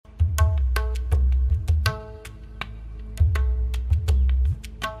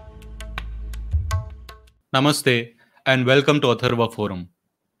Namaste and welcome to Atharva Forum.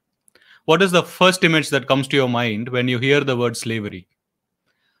 What is the first image that comes to your mind when you hear the word slavery?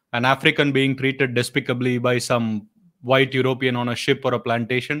 An African being treated despicably by some white European on a ship or a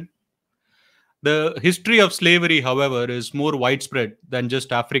plantation? The history of slavery, however, is more widespread than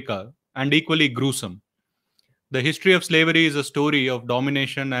just Africa and equally gruesome. The history of slavery is a story of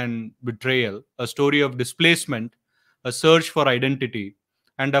domination and betrayal, a story of displacement, a search for identity,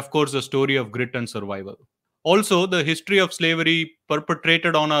 and of course, a story of grit and survival. Also, the history of slavery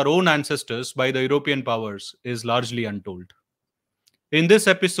perpetrated on our own ancestors by the European powers is largely untold. In this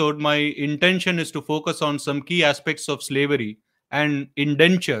episode, my intention is to focus on some key aspects of slavery and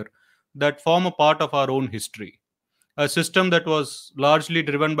indenture that form a part of our own history, a system that was largely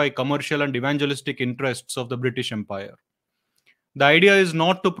driven by commercial and evangelistic interests of the British Empire. The idea is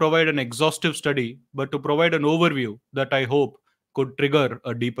not to provide an exhaustive study, but to provide an overview that I hope could trigger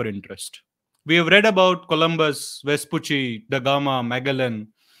a deeper interest. We have read about Columbus, Vespucci, da Gama, Magellan,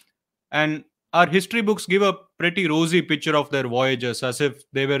 and our history books give a pretty rosy picture of their voyages as if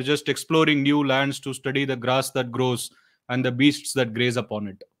they were just exploring new lands to study the grass that grows and the beasts that graze upon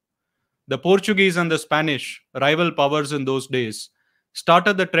it. The Portuguese and the Spanish, rival powers in those days,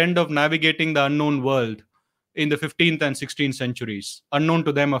 started the trend of navigating the unknown world in the 15th and 16th centuries, unknown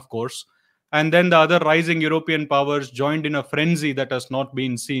to them, of course. And then the other rising European powers joined in a frenzy that has not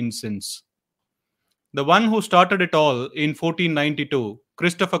been seen since. The one who started it all in 1492,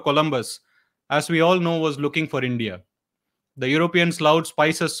 Christopher Columbus, as we all know, was looking for India. The Europeans loved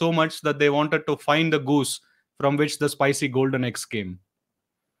spices so much that they wanted to find the goose from which the spicy golden eggs came.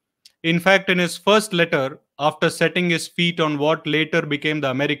 In fact, in his first letter, after setting his feet on what later became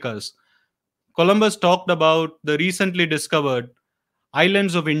the Americas, Columbus talked about the recently discovered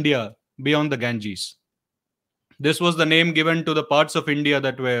islands of India beyond the Ganges. This was the name given to the parts of India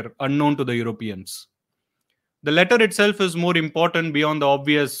that were unknown to the Europeans. The letter itself is more important beyond the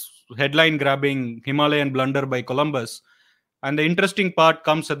obvious headline grabbing Himalayan blunder by Columbus, and the interesting part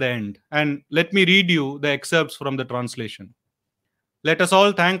comes at the end. And let me read you the excerpts from the translation. Let us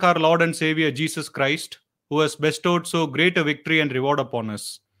all thank our Lord and Savior Jesus Christ, who has bestowed so great a victory and reward upon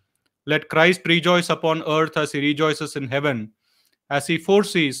us. Let Christ rejoice upon earth as he rejoices in heaven, as he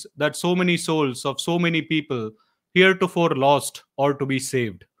foresees that so many souls of so many people heretofore lost or to be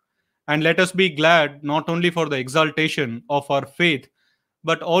saved. And let us be glad not only for the exaltation of our faith,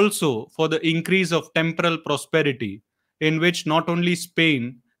 but also for the increase of temporal prosperity, in which not only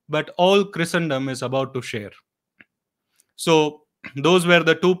Spain, but all Christendom is about to share. So, those were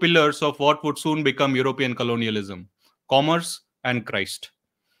the two pillars of what would soon become European colonialism: commerce and Christ.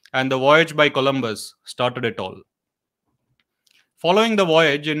 And the voyage by Columbus started it all. Following the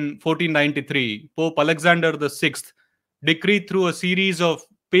voyage in 1493, Pope Alexander VI decreed through a series of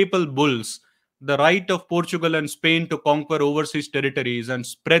papal bulls the right of Portugal and Spain to conquer overseas territories and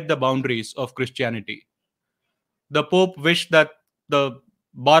spread the boundaries of Christianity. The Pope wished that the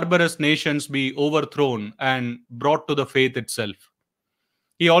barbarous nations be overthrown and brought to the faith itself.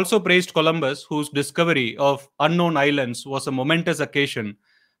 He also praised Columbus, whose discovery of unknown islands was a momentous occasion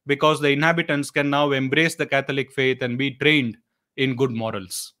because the inhabitants can now embrace the Catholic faith and be trained in good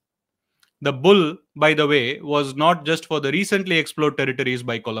morals. The bull, by the way, was not just for the recently explored territories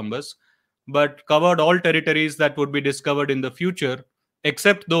by Columbus, but covered all territories that would be discovered in the future,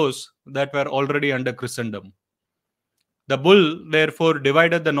 except those that were already under Christendom. The bull, therefore,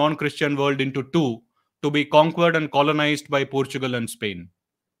 divided the non-Christian world into two to be conquered and colonized by Portugal and Spain.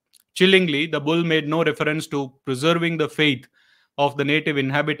 Chillingly, the bull made no reference to preserving the faith of the native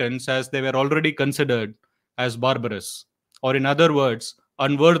inhabitants as they were already considered as barbarous, or in other words,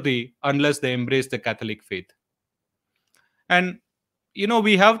 unworthy unless they embrace the Catholic faith. And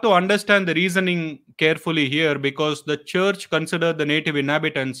we have to understand the reasoning carefully here because the church considered the native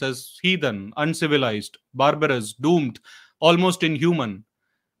inhabitants as heathen, uncivilized, barbarous, doomed, almost inhuman,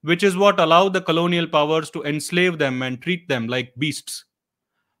 which is what allowed the colonial powers to enslave them and treat them like beasts.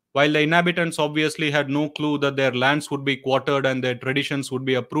 While the inhabitants obviously had no clue that their lands would be quartered and their traditions would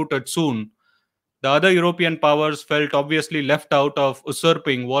be uprooted soon, the other European powers felt obviously left out of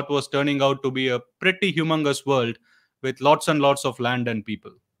usurping what was turning out to be a pretty humongous world with lots and lots of land and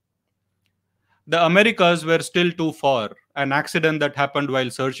people. The Americas were still too far, an accident that happened while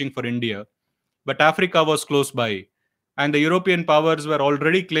searching for India, but Africa was close by, and the European powers were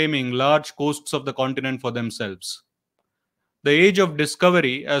already claiming large coasts of the continent for themselves. The age of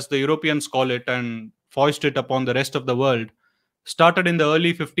discovery, as the Europeans call it, and foist it upon the rest of the world, started in the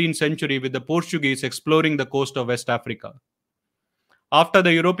early 15th century with the Portuguese exploring the coast of West Africa. After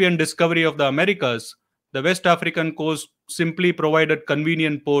the European discovery of the Americas, the West African coast simply provided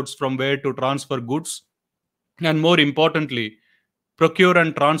convenient ports from where to transfer goods, and more importantly, procure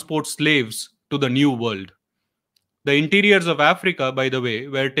and transport slaves to the New World. The interiors of Africa, by the way,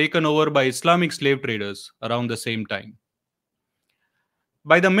 were taken over by Islamic slave traders around the same time.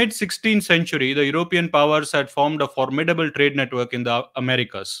 By the mid 16th century, the European powers had formed a formidable trade network in the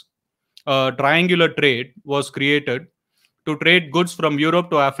Americas. A triangular trade was created to trade goods from Europe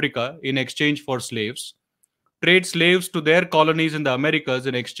to Africa in exchange for slaves, trade slaves to their colonies in the Americas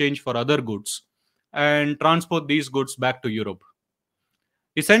in exchange for other goods, and transport these goods back to Europe.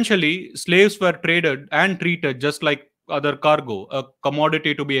 Essentially, slaves were traded and treated just like other cargo, a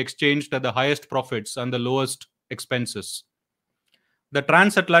commodity to be exchanged at the highest profits and the lowest expenses. The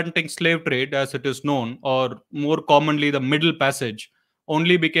transatlantic slave trade, as it is known, or more commonly the Middle Passage,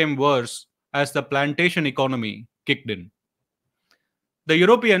 only became worse as the plantation economy kicked in. The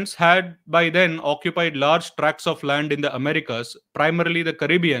Europeans had by then occupied large tracts of land in the Americas, primarily the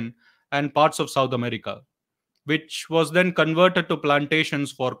Caribbean and parts of South America, which was then converted to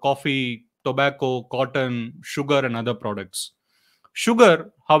plantations for coffee, tobacco, cotton, sugar, and other products.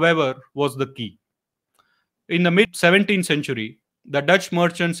 Sugar, however, was the key. In the mid 17th century, the Dutch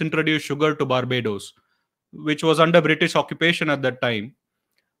merchants introduced sugar to Barbados, which was under British occupation at that time.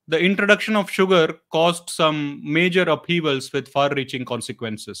 The introduction of sugar caused some major upheavals with far reaching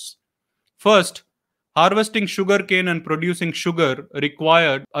consequences. First, harvesting sugarcane and producing sugar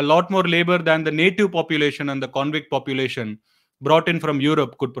required a lot more labor than the native population and the convict population brought in from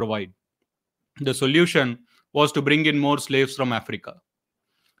Europe could provide. The solution was to bring in more slaves from Africa.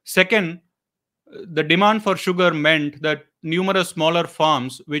 Second, the demand for sugar meant that numerous smaller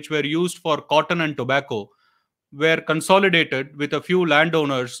farms, which were used for cotton and tobacco, were consolidated with a few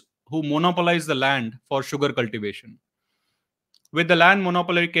landowners who monopolized the land for sugar cultivation. With the land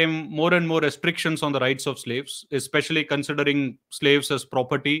monopoly came more and more restrictions on the rights of slaves, especially considering slaves as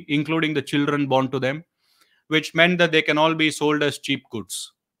property, including the children born to them, which meant that they can all be sold as cheap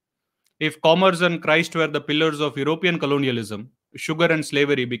goods. If commerce and Christ were the pillars of European colonialism, sugar and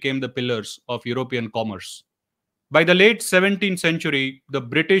slavery became the pillars of European commerce. By the late 17th century, the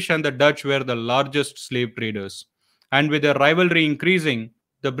British and the Dutch were the largest slave traders. And with their rivalry increasing,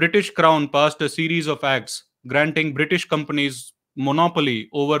 the British Crown passed a series of acts granting British companies monopoly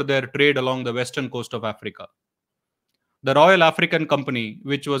over their trade along the western coast of Africa. The Royal African Company,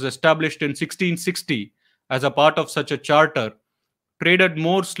 which was established in 1660 as a part of such a charter, traded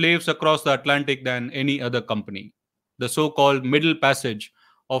more slaves across the Atlantic than any other company. The so-called Middle Passage,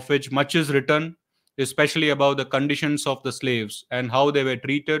 of which much is written, especially about the conditions of the slaves and how they were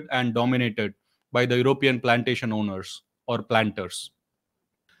treated and dominated by the European plantation owners or planters.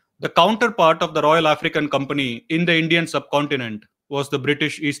 The counterpart of the Royal African Company in the Indian subcontinent was the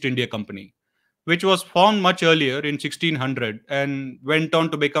British East India Company, which was formed much earlier in 1600 and went on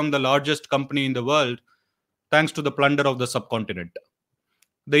to become the largest company in the world thanks to the plunder of the subcontinent.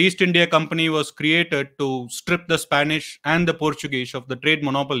 The East India Company was created to strip the Spanish and the Portuguese of the trade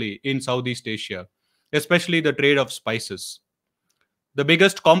monopoly in Southeast Asia, especially the trade of spices. The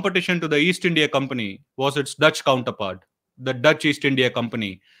biggest competition to the East India Company was its Dutch counterpart, the Dutch East India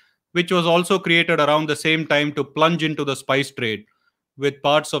Company, which was also created around the same time to plunge into the spice trade with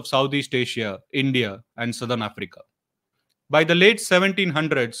parts of Southeast Asia, India, and Southern Africa. By the late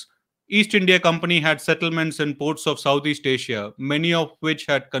 1700s, East India Company had settlements in ports of Southeast Asia, many of which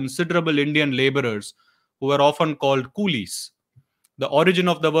had considerable Indian laborers who were often called coolies. The origin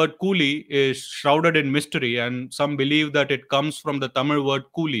of the word coolie is shrouded in mystery, and some believe that it comes from the Tamil word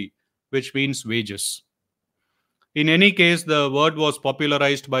coolie, which means wages. In any case, the word was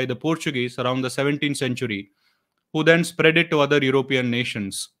popularized by the Portuguese around the 17th century, who then spread it to other European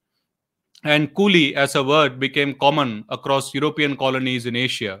nations. And coolie as a word became common across European colonies in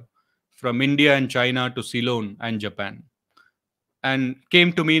Asia, from India and China to Ceylon and Japan, and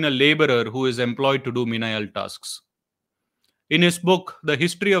came to mean a laborer who is employed to do menial tasks. In his book, The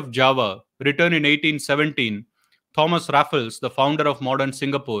History of Java, written in 1817, Thomas Raffles, the founder of modern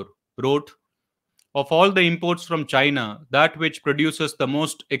Singapore, wrote, "Of all the imports from China, that which produces the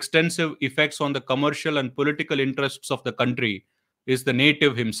most extensive effects on the commercial and political interests of the country is the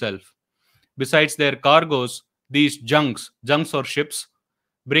native himself. Besides their cargoes, these junks or ships,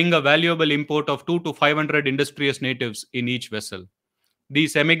 bring a valuable import of 2 to 500 industrious natives in each vessel.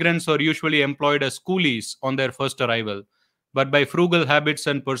 These emigrants are usually employed as coolies on their first arrival, but by frugal habits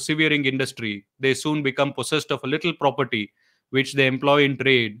and persevering industry, they soon become possessed of a little property which they employ in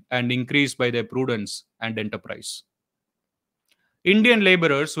trade and increase by their prudence and enterprise." Indian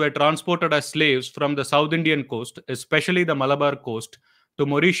laborers were transported as slaves from the South Indian coast, especially the Malabar coast, to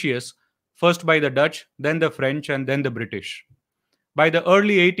Mauritius, first by the Dutch, then the French, and then the British. By the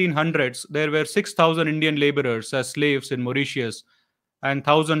early 1800s, there were 6,000 Indian laborers as slaves in Mauritius and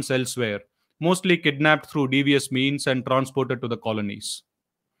thousands elsewhere, mostly kidnapped through devious means and transported to the colonies.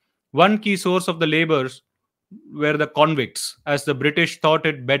 One key source of the laborers were the convicts, as the British thought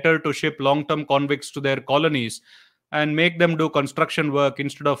it better to ship long term convicts to their colonies and make them do construction work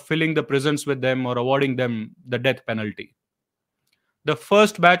instead of filling the prisons with them or awarding them the death penalty. The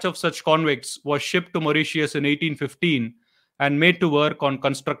first batch of such convicts was shipped to Mauritius in 1815 and made to work on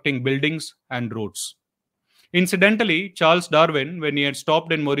constructing buildings and roads. Incidentally, Charles Darwin, when he had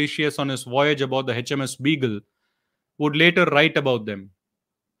stopped in Mauritius on his voyage aboard the HMS Beagle, would later write about them.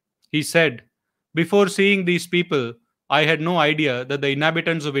 He said, "Before seeing these people, I had no idea that the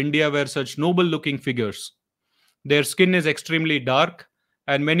inhabitants of India were such noble looking figures. Their skin is extremely dark,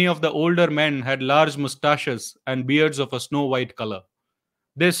 and many of the older men had large mustaches and beards of a snow white color.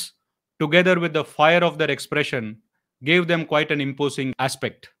 This, together with the fire of their expression, gave them quite an imposing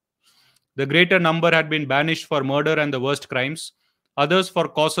aspect. The greater number had been banished for murder and the worst crimes, others for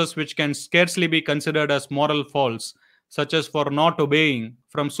causes which can scarcely be considered as moral faults, such as for not obeying,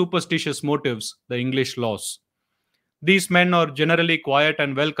 from superstitious motives, the English laws. These men are generally quiet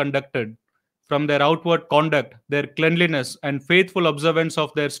and well conducted. From their outward conduct, their cleanliness, and faithful observance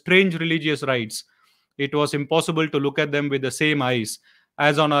of their strange religious rites, it was impossible to look at them with the same eyes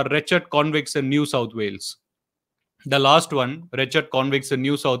as on our wretched convicts in New South Wales." The last one, wretched convicts in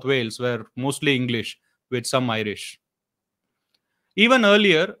New South Wales, were mostly English, with some Irish. Even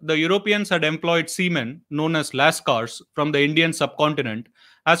earlier, the Europeans had employed seamen known as Lascars from the Indian subcontinent,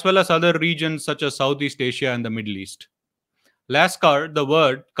 as well as other regions such as Southeast Asia and the Middle East. Lascar, the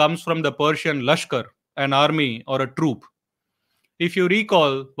word, comes from the Persian Lascar, an army or a troop. If you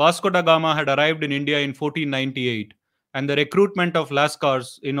recall, Vasco da Gama had arrived in India in 1498, and the recruitment of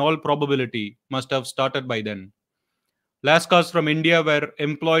Lascars, in all probability, must have started by then. Lascars from India were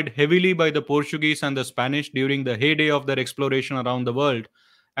employed heavily by the Portuguese and the Spanish during the heyday of their exploration around the world,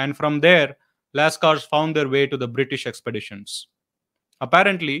 and from there, Lascars found their way to the British expeditions.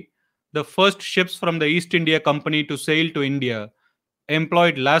 Apparently, the first ships from the East India Company to sail to India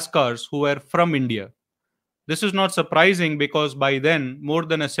employed Lascars who were from India. This is not surprising because by then, more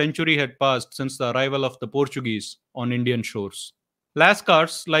than a century had passed since the arrival of the Portuguese on Indian shores.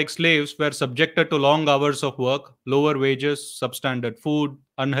 Lascars, like slaves, were subjected to long hours of work, lower wages, substandard food,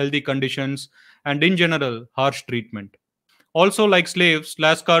 unhealthy conditions, and in general, harsh treatment. Also, like slaves,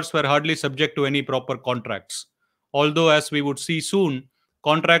 Lascars were hardly subject to any proper contracts. Although, as we would see soon,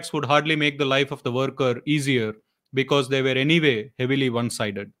 contracts would hardly make the life of the worker easier because they were anyway heavily one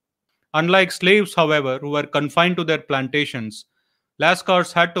sided. Unlike slaves, however, who were confined to their plantations,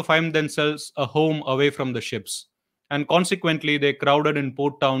 Lascars had to find themselves a home away from the ships, and consequently they crowded in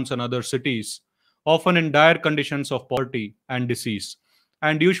port towns and other cities, often in dire conditions of poverty and disease,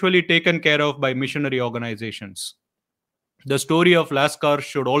 and usually taken care of by missionary organizations. The story of Lascars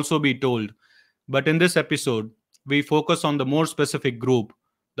should also be told, but in this episode, we focus on the more specific group,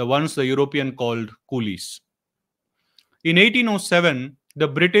 the ones the European called coolies. In 1807, the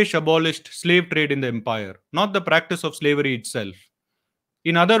British abolished slave trade in the empire, not the practice of slavery itself.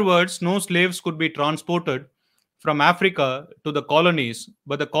 In other words, no slaves could be transported from Africa to the colonies,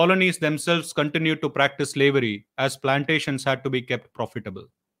 but the colonies themselves continued to practice slavery as plantations had to be kept profitable.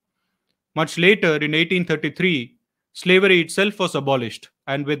 Much later, in 1833, slavery itself was abolished,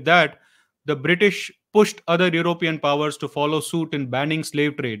 and with that, the British pushed other European powers to follow suit in banning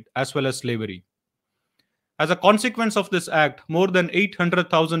slave trade as well as slavery. As a consequence of this act, more than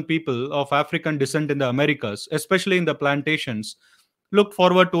 800,000 people of African descent in the Americas, especially in the plantations, looked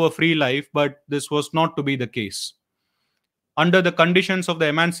forward to a free life, but this was not to be the case. Under the conditions of the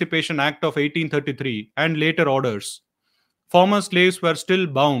Emancipation Act of 1833 and later orders, former slaves were still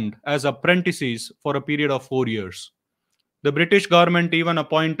bound as apprentices for a period of 4 years. The British government even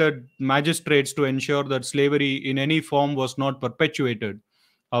appointed magistrates to ensure that slavery in any form was not perpetuated.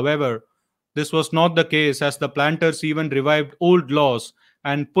 However, this was not the case, as the planters even revived old laws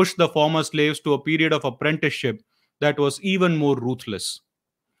and pushed the former slaves to a period of apprenticeship that was even more ruthless.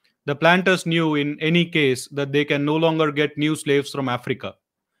 The planters knew in any case that they can no longer get new slaves from Africa.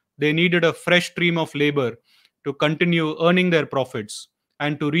 They needed a fresh stream of labor to continue earning their profits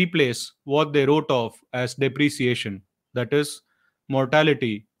and to replace what they wrote off as depreciation, that is,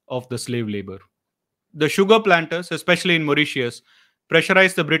 mortality of the slave labor. The sugar planters, especially in Mauritius,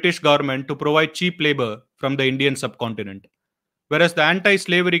 pressurized the British government to provide cheap labor from the Indian subcontinent, whereas the anti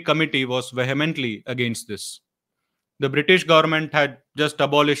slavery committee was vehemently against this. The British government had just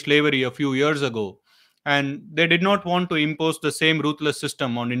abolished slavery a few years ago, and they did not want to impose the same ruthless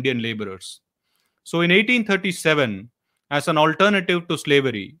system on Indian laborers. So in 1837, as an alternative to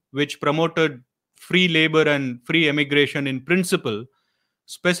slavery, which promoted free labor and free emigration in principle.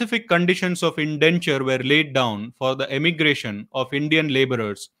 Specific conditions of indenture were laid down for the emigration of Indian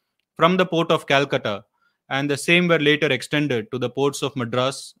laborers from the port of Calcutta, and the same were later extended to the ports of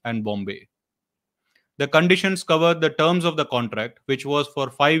Madras and Bombay. The conditions covered the terms of the contract, which was for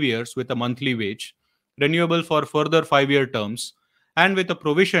 5 years with a monthly wage, renewable for further 5 year terms, and with a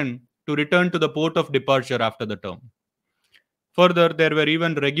provision to return to the port of departure after the term. Further, there were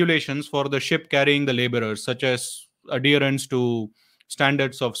even regulations for the ship carrying the laborers, such as adherence to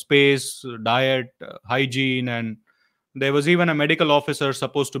standards of space, diet, hygiene, and there was even a medical officer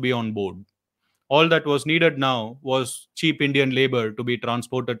supposed to be on board. All that was needed now was cheap Indian labor to be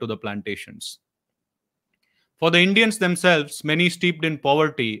transported to the plantations. For the Indians themselves, many steeped in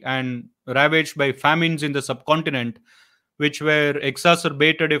poverty and ravaged by famines in the subcontinent, which were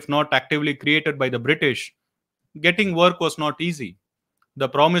exacerbated, if not actively created, by the British, getting work was not easy. The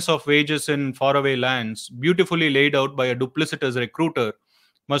promise of wages in faraway lands, beautifully laid out by a duplicitous recruiter,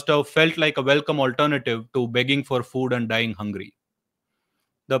 must have felt like a welcome alternative to begging for food and dying hungry.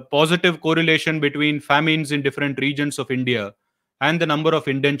 The positive correlation between famines in different regions of India and the number of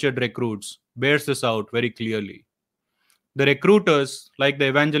indentured recruits bears this out very clearly. The recruiters, like the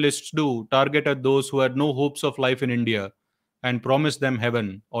evangelists do, targeted those who had no hopes of life in India and promised them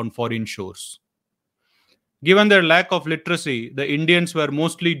heaven on foreign shores. Given their lack of literacy, the Indians were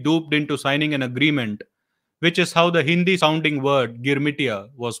mostly duped into signing an agreement, which is how the Hindi sounding word Girmitia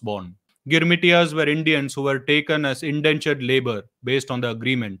was born. Girmitias were Indians who were taken as indentured labor based on the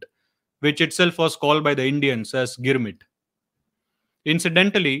agreement, which itself was called by the Indians as Girmit.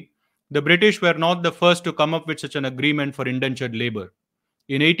 Incidentally, the British were not the first to come up with such an agreement for indentured labor.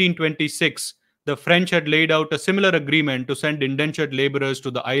 In 1826, the French had laid out a similar agreement to send indentured laborers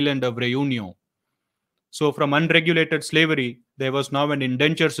to the island of Réunion. So, from unregulated slavery, there was now an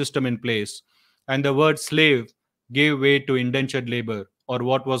indenture system in place, and the word slave gave way to indentured labor, or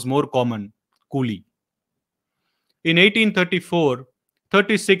what was more common, coolie. In 1834,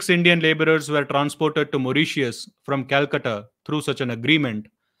 36 Indian laborers were transported to Mauritius from Calcutta through such an agreement,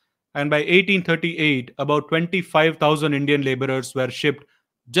 and by 1838, about 25,000 Indian laborers were shipped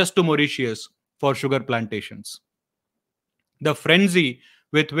just to Mauritius for sugar plantations. The frenzy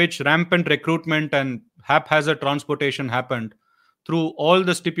with which rampant recruitment and haphazard transportation happened threw all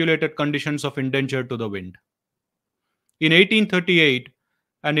the stipulated conditions of indenture to the wind. In 1838,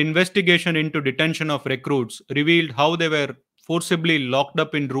 an investigation into detention of recruits revealed how they were forcibly locked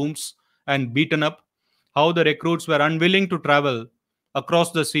up in rooms and beaten up, how the recruits were unwilling to travel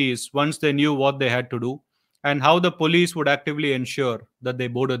across the seas once they knew what they had to do, and how the police would actively ensure that they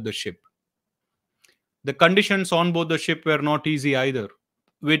boarded the ship. The conditions on board the ship were not easy either.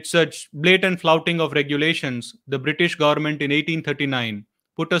 With such blatant flouting of regulations, the British government in 1839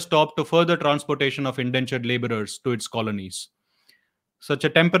 put a stop to further transportation of indentured laborers to its colonies. Such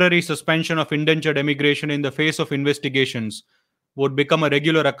a temporary suspension of indentured emigration in the face of investigations would become a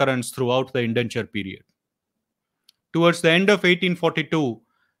regular occurrence throughout the indenture period. Towards the end of 1842,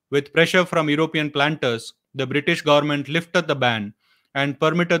 with pressure from European planters, the British government lifted the ban and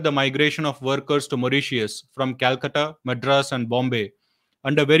permitted the migration of workers to Mauritius from Calcutta, Madras, and Bombay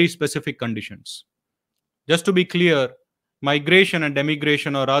under very specific conditions. Just to be clear, migration and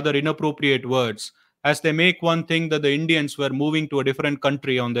emigration are rather inappropriate words, as they make one think that the Indians were moving to a different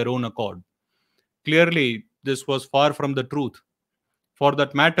country on their own accord. Clearly, this was far from the truth. For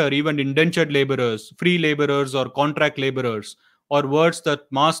that matter, even indentured laborers, free laborers, or contract laborers are words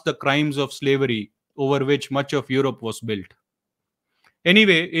that mask the crimes of slavery over which much of Europe was built.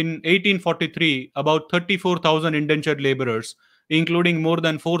 Anyway, in 1843, about 34,000 indentured laborers, including more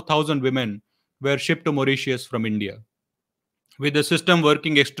than 4,000 women, were shipped to Mauritius from India. With the system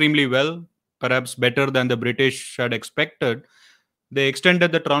working extremely well, perhaps better than the British had expected, they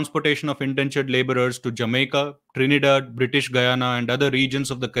extended the transportation of indentured laborers to Jamaica, Trinidad, British Guyana, and other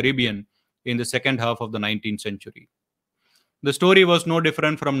regions of the Caribbean in the second half of the 19th century. The story was no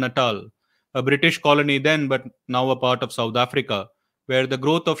different from Natal, a British colony then but now a part of South Africa, where the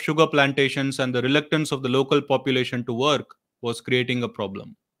growth of sugar plantations and the reluctance of the local population to work was creating a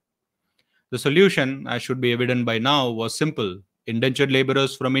problem. The solution, as should be evident by now, was simple: indentured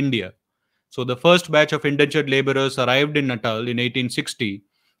laborers from India. So the first batch of indentured laborers arrived in Natal in 1860,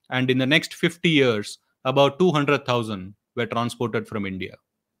 and in the next 50 years, about 200,000 were transported from India.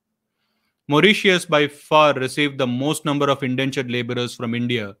 Mauritius by far received the most number of indentured laborers from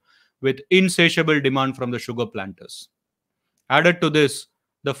India, with insatiable demand from the sugar planters. Added to this,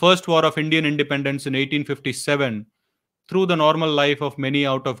 the First War of Indian Independence in 1857 threw the normal life of many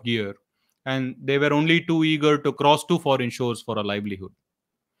out of gear, and they were only too eager to cross to foreign shores for a livelihood.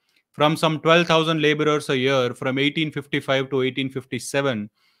 From some 12,000 laborers a year from 1855 to 1857,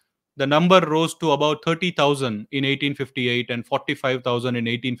 the number rose to about 30,000 in 1858 and 45,000 in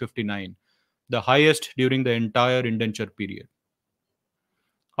 1859, the highest during the entire indenture period.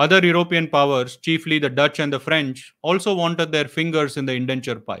 Other European powers, chiefly the Dutch and the French, also wanted their fingers in the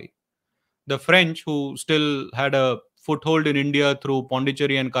indenture pie. The French, who still had a foothold in India through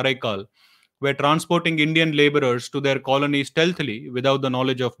Pondicherry and Karaikal, were transporting Indian laborers to their colonies stealthily without the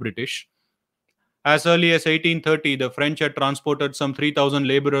knowledge of British. As early as 1830, the French had transported some 3,000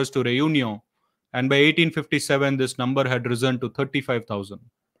 laborers to Réunion, and by 1857, this number had risen to 35,000.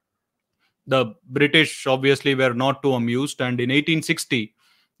 The British obviously were not too amused, and in 1860,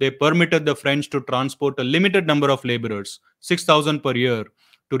 they permitted the French to transport a limited number of laborers, 6,000 per year,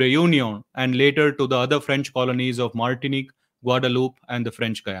 to Réunion and later to the other French colonies of Martinique, Guadeloupe, and the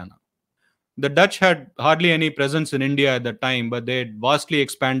French Guiana. The Dutch had hardly any presence in India at the time, but they had vastly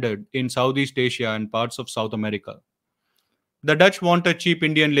expanded in Southeast Asia and parts of South America. The Dutch wanted cheap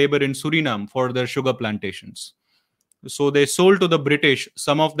Indian labor in Suriname for their sugar plantations. So they sold to the British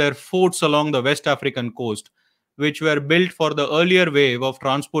some of their forts along the West African coast, which were built for the earlier wave of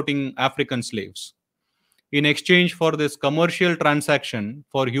transporting African slaves. In exchange for this commercial transaction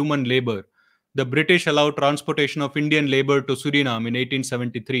for human labor, the British allowed transportation of Indian labor to Suriname in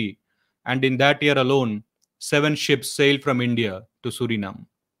 1873, and in that year alone, 7 ships sailed from India to Suriname.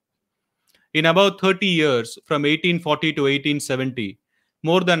 In about 30 years, from 1840 to 1870,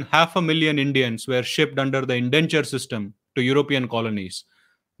 more than 500,000 Indians were shipped under the indenture system to European colonies,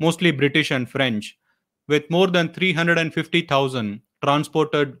 mostly British and French, with more than 350,000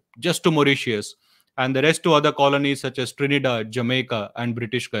 transported just to Mauritius and the rest to other colonies such as Trinidad, Jamaica, and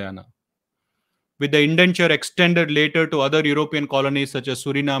British Guiana. With the indenture extended later to other European colonies such as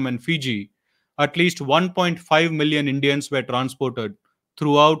Suriname and Fiji, at least 1.5 million Indians were transported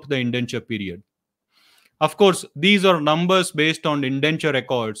throughout the indenture period. Of course, these are numbers based on indenture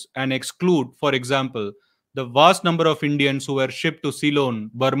records and exclude, for example, the vast number of Indians who were shipped to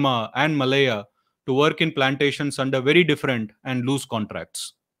Ceylon, Burma, and Malaya to work in plantations under very different and loose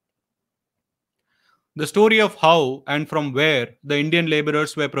contracts. The story of how and from where the Indian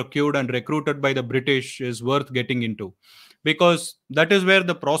laborers were procured and recruited by the British is worth getting into, because that is where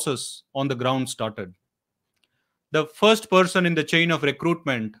the process on the ground started. The first person in the chain of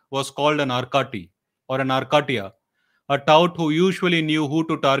recruitment was called an Arkati or an Arkatia, a tout who usually knew who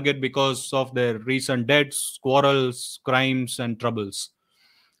to target because of their recent debts, quarrels, crimes, and troubles.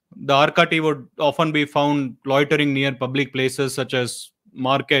 The Arkati would often be found loitering near public places such as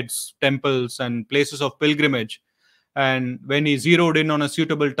markets, temples, and places of pilgrimage. And when he zeroed in on a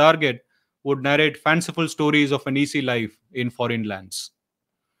suitable target, would narrate fanciful stories of an easy life in foreign lands.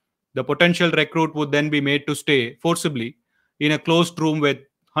 The potential recruit would then be made to stay forcibly in a closed room with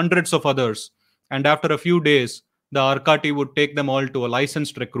hundreds of others, and after a few days, the Arkati would take them all to a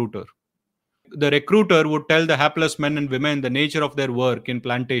licensed recruiter. The recruiter would tell the hapless men and women the nature of their work in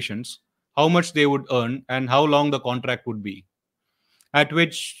plantations, how much they would earn, and how long the contract would be, at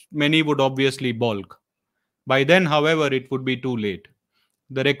which many would obviously balk. By then, however, it would be too late.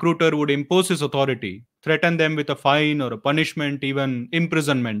 The recruiter would impose his authority, threaten them with a fine or a punishment, even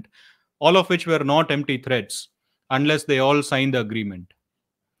imprisonment, all of which were not empty threats, unless they all signed the agreement.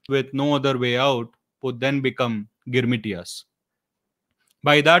 With no other way out, would then become girmitias.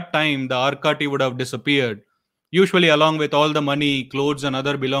 By that time, the Arkati would have disappeared, usually along with all the money, clothes, and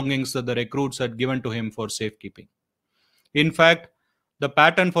other belongings that the recruits had given to him for safekeeping. In fact, the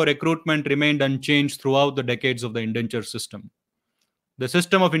pattern for recruitment remained unchanged throughout the decades of the indenture system. The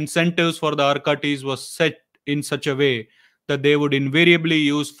system of incentives for the Arkatis was set in such a way that they would invariably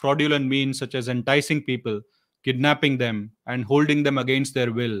use fraudulent means such as enticing people, kidnapping them, and holding them against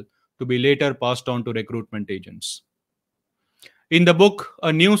their will to be later passed on to recruitment agents. In the book,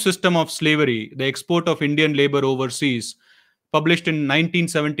 A New System of Slavery, The Export of Indian Labor Overseas, published in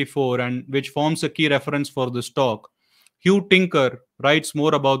 1974 and which forms a key reference for this talk, Hugh Tinker writes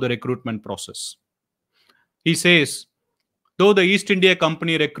more about the recruitment process. He says, though the East India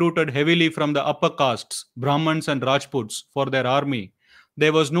Company recruited heavily from the upper castes, Brahmins and Rajputs, for their army,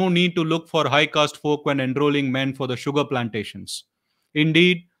 there was no need to look for high caste folk when enrolling men for the sugar plantations.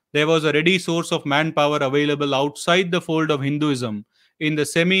 Indeed, there was a ready source of manpower available outside the fold of Hinduism in the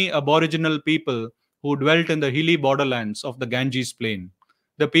semi-aboriginal people who dwelt in the hilly borderlands of the Ganges plain,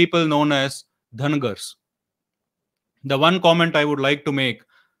 the people known as Dhanagars. The one comment I would like to make,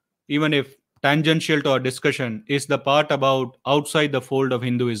 even if tangential to our discussion, is the part about outside the fold of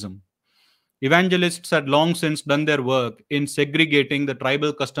Hinduism. Evangelists had long since done their work in segregating the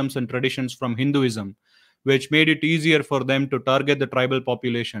tribal customs and traditions from Hinduism, which made it easier for them to target the tribal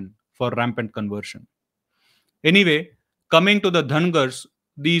population for rampant conversion. Anyway, coming to the Dhangars,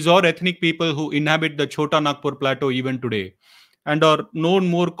 these are ethnic people who inhabit the Chota Nagpur plateau even today and are known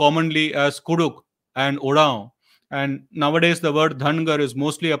more commonly as Kuduk and Odao. And nowadays, the word Dhangar is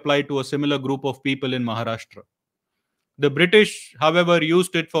mostly applied to a similar group of people in Maharashtra. The British, however,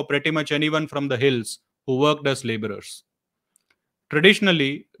 used it for pretty much anyone from the hills who worked as laborers.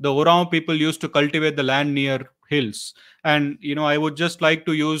 Traditionally, the Orao people used to cultivate the land near hills. And, I would just like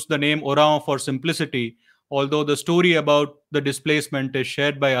to use the name Orao for simplicity, although the story about the displacement is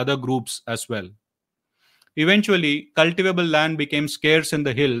shared by other groups as well. Eventually, cultivable land became scarce in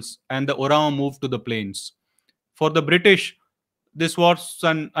the hills and the Orao moved to the plains. For the British, this was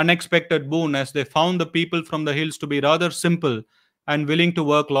an unexpected boon as they found the people from the hills to be rather simple and willing to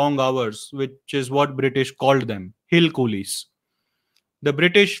work long hours, which is what British called them, hill coolies. The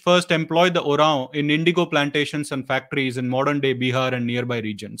British first employed the Orao in indigo plantations and factories in modern-day Bihar and nearby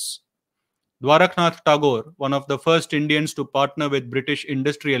regions. Dwaraknath Tagore, one of the first Indians to partner with British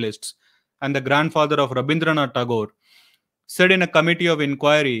industrialists and the grandfather of Rabindranath Tagore, said in a committee of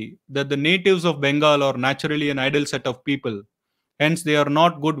inquiry that the natives of Bengal are naturally an idle set of people, hence they are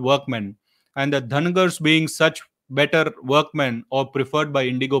not good workmen, and the Dhanagars being such better workmen are preferred by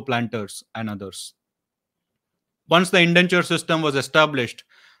indigo planters and others. Once the indenture system was established,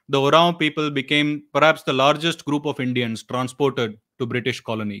 the Orao people became perhaps the largest group of Indians transported to British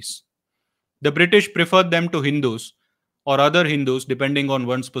colonies. The British preferred them to Hindus or other Hindus, depending on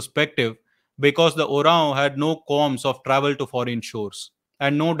one's perspective, because the Orao had no qualms of travel to foreign shores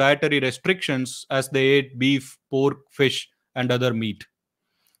and no dietary restrictions as they ate beef, pork, fish, and other meat.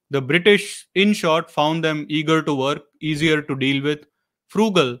 The British, in short, found them eager to work, easier to deal with,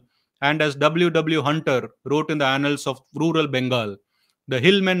 frugal, and as W. W. Hunter wrote in the Annals of Rural Bengal, the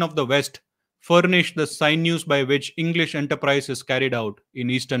hillmen of the West furnished the sinews by which English enterprise is carried out in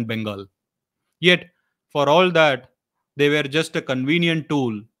eastern Bengal. Yet, for all that, they were just a convenient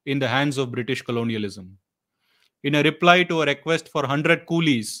tool in the hands of British colonialism. In a reply to a request for 100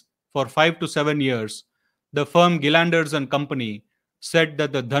 coolies for 5 to 7 years, the firm Gillanders and Company said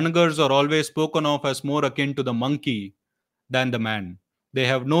that the Dhanagars are always spoken of as more akin to the monkey than the man. They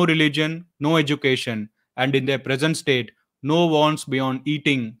have no religion, no education, and in their present state, no wants beyond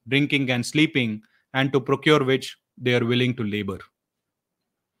eating, drinking, and sleeping, and to procure which they are willing to labor.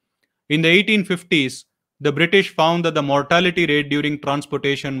 In the 1850s, the British found that the mortality rate during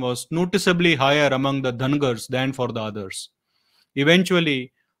transportation was noticeably higher among the Dhanagars than for the others.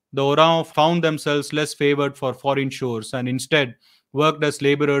 Eventually, the Orao found themselves less favored for foreign shores and instead worked as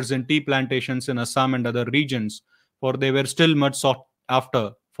laborers in tea plantations in Assam and other regions, for they were still much sought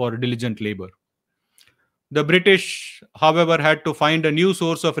after for diligent labor. The British, however, had to find a new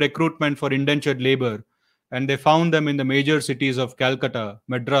source of recruitment for indentured labor, and they found them in the major cities of Calcutta,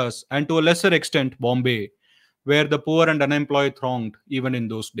 Madras, and to a lesser extent Bombay, where the poor and unemployed thronged even in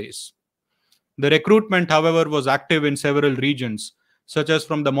those days. The recruitment, however, was active in several regions, such as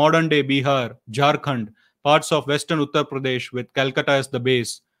from the modern day Bihar, Jharkhand, parts of western Uttar Pradesh, with Calcutta as the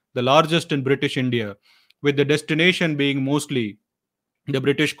base, the largest in British India, with the destination being mostly the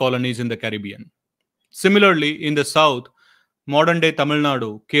British colonies in the Caribbean. Similarly, in the south, modern-day Tamil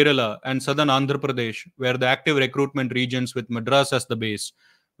Nadu, Kerala, and southern Andhra Pradesh were the active recruitment regions with Madras as the base,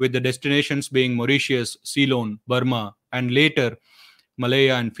 with the destinations being Mauritius, Ceylon, Burma, and later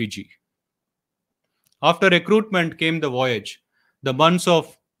Malaya and Fiji. After recruitment came the voyage, the months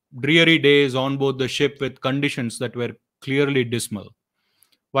of dreary days on board the ship with conditions that were clearly dismal.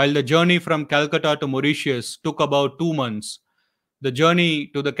 While the journey from Calcutta to Mauritius took about 2 months, the journey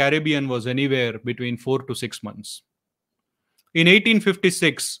to the Caribbean was anywhere between 4 to 6 months. In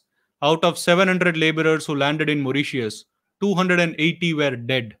 1856, out of 700 laborers who landed in Mauritius, 280 were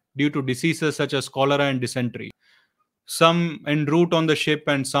dead due to diseases such as cholera and dysentery, some en route on the ship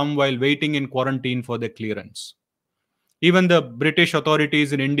and some while waiting in quarantine for their clearance. Even the British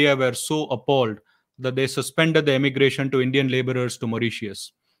authorities in India were so appalled that they suspended the emigration to Indian laborers to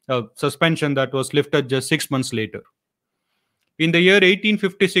Mauritius, a suspension that was lifted just 6 months later. In the year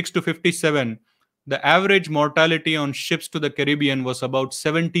 1856 to 57, the average mortality on ships to the Caribbean was about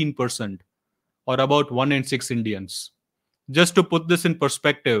 17%, or about 1 in 6 Indians. Just to put this in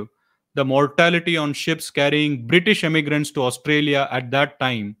perspective, the mortality on ships carrying British emigrants to Australia at that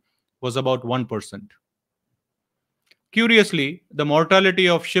time was about 1%. Curiously, the mortality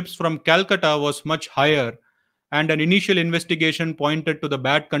of ships from Calcutta was much higher, and an initial investigation pointed to the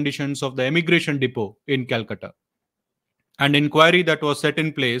bad conditions of the emigration depot in Calcutta. An inquiry that was set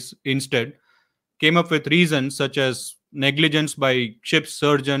in place instead came up with reasons such as negligence by ship's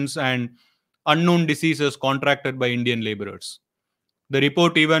surgeons and unknown diseases contracted by Indian laborers. The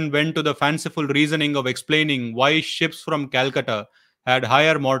report even went to the fanciful reasoning of explaining why ships from Calcutta had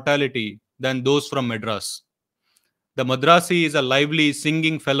higher mortality than those from Madras. The Madrasi is a lively,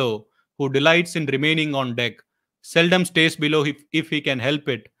 singing fellow who delights in remaining on deck, seldom stays below if he can help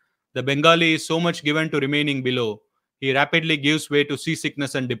it. The Bengali is so much given to remaining below, he rapidly gives way to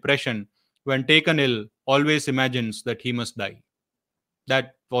seasickness and depression. When taken ill, always imagines that he must die.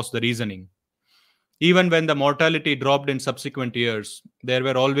 That was the reasoning. Even when the mortality dropped in subsequent years, there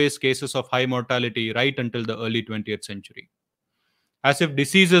were always cases of high mortality right until the early 20th century. As if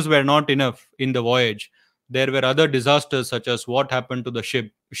diseases were not enough in the voyage, there were other disasters such as what happened to the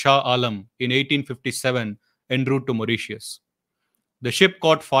ship Shah Alam in 1857 en route to Mauritius. The ship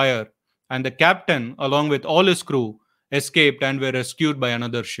caught fire, and the captain, along with all his crew, escaped and were rescued by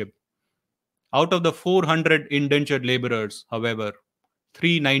another ship. Out of the 400 indentured laborers, however,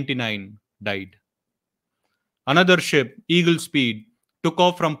 399 died. Another ship, Eagle Speed, took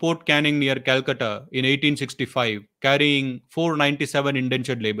off from Port Canning near Calcutta in 1865, carrying 497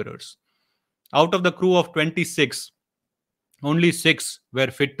 indentured laborers. Out of the crew of 26, only 6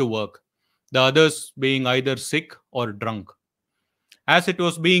 were fit to work, the others being either sick or drunk. As it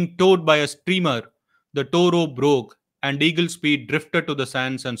was being towed by a steamer, the tow rope broke and Eagle Speed drifted to the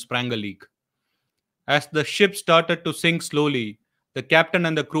sands and sprang a leak. As the ship started to sink slowly, the captain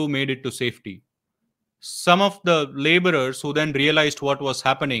and the crew made it to safety. Some of the laborers who then realized what was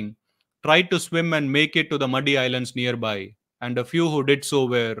happening tried to swim and make it to the muddy islands nearby, and a few who did so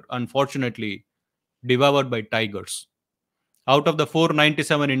were, unfortunately, devoured by tigers. Out of the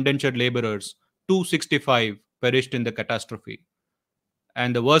 497 indentured laborers, 265 perished in the catastrophe.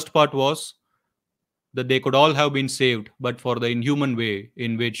 And the worst part was that they could all have been saved but for the inhuman way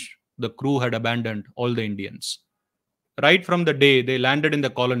in which the crew had abandoned all the Indians. Right from the day they landed in the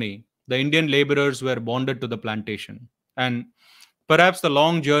colony, the Indian laborers were bonded to the plantation, and perhaps the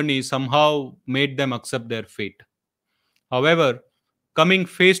long journey somehow made them accept their fate. However, coming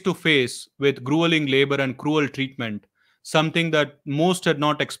face to face with grueling labor and cruel treatment, something that most had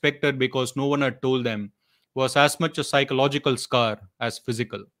not expected because no one had told them, was as much a psychological scar as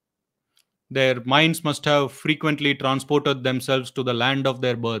physical. Their minds must have frequently transported themselves to the land of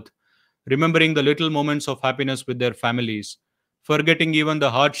their birth, remembering the little moments of happiness with their families, forgetting even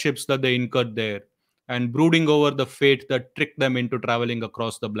the hardships that they incurred there, and brooding over the fate that tricked them into traveling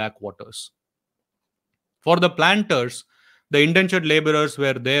across the black waters. For the planters, the indentured laborers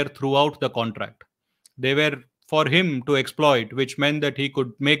were there throughout the contract. They were for him to exploit, which meant that he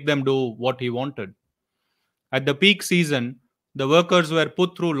could make them do what he wanted. At the peak season, the workers were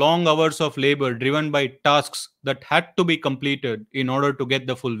put through long hours of labor driven by tasks that had to be completed in order to get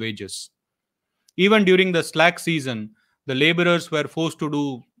the full wages. Even during the slack season, the laborers were forced to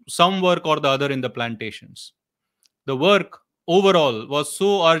do some work or the other in the plantations. The work overall was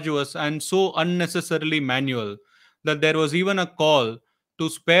so arduous and so unnecessarily manual that there was even a call to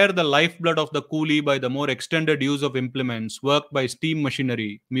spare the lifeblood of the coolie by the more extended use of implements worked by steam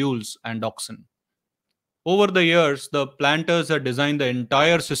machinery, mules, and oxen. Over the years, the planters had designed the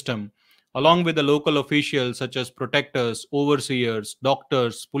entire system, along with the local officials such as protectors, overseers,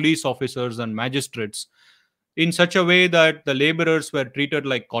 doctors, police officers, and magistrates, in such a way that the laborers were treated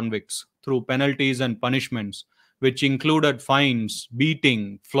like convicts through penalties and punishments, which included fines,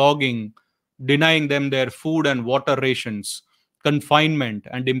 beating, flogging, denying them their food and water rations, confinement,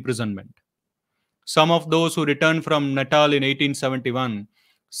 and imprisonment. Some of those who returned from Natal in 1871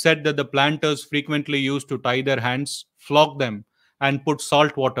 said that the planters frequently used to tie their hands, flog them, and put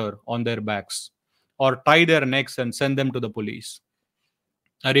salt water on their backs, or tie their necks and send them to the police.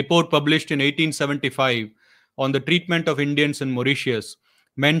 A report published in 1875 on the treatment of Indians in Mauritius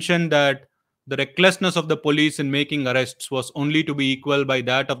mentioned that the recklessness of the police in making arrests was only to be equaled by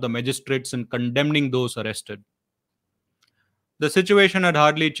that of the magistrates in condemning those arrested. The situation had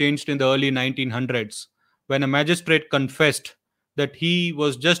hardly changed in the early 1900s when a magistrate confessed that he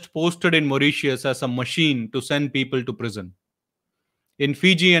was just posted in Mauritius as a machine to send people to prison. In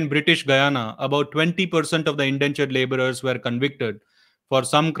Fiji and British Guyana, about 20% of the indentured laborers were convicted for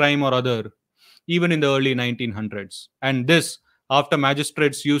some crime or other, even in the early 1900s. And this after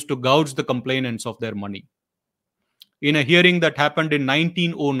magistrates used to gouge the complainants of their money. In a hearing that happened in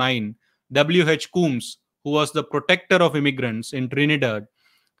 1909, W.H. Coombs, who was the protector of immigrants in Trinidad,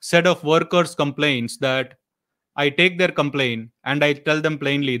 said of workers' complaints that I take their complaint and I tell them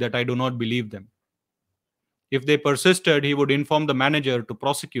plainly that I do not believe them. If they persisted, he would inform the manager to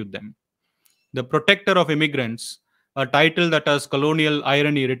prosecute them. The Protector of Immigrants, a title that has colonial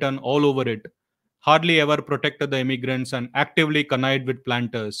irony written all over it, hardly ever protected the immigrants and actively connived with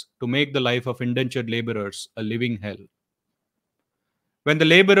planters to make the life of indentured laborers a living hell. When the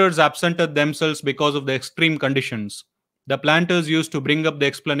laborers absented themselves because of the extreme conditions, the planters used to bring up the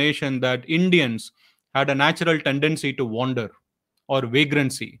explanation that Indians had a natural tendency to wander or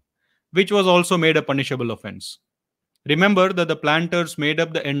vagrancy, which was also made a punishable offense. Remember that the planters made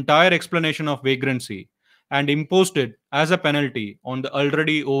up the entire explanation of vagrancy and imposed it as a penalty on the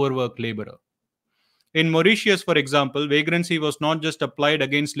already overworked laborer. In Mauritius, for example, vagrancy was not just applied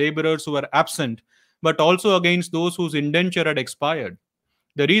against laborers who were absent, but also against those whose indenture had expired.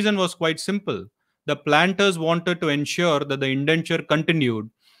 The reason was quite simple. The planters wanted to ensure that the indenture continued,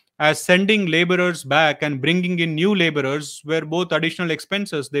 as sending laborers back and bringing in new laborers were both additional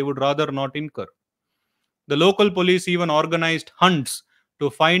expenses they would rather not incur. The local police even organized hunts to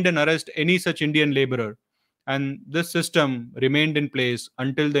find and arrest any such Indian laborer, and this system remained in place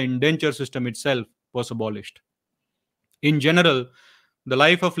until the indenture system itself was abolished. In general, the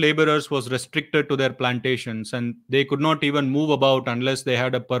life of laborers was restricted to their plantations, and they could not even move about unless they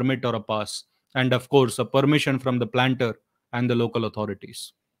had a permit or a pass, and of course, a permission from the planter and the local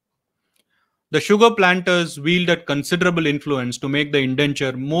authorities. The sugar planters wielded considerable influence to make the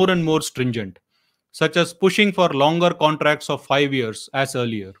indenture more and more stringent, such as pushing for longer contracts of 5 years as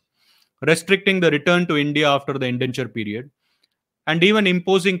earlier, restricting the return to India after the indenture period, and even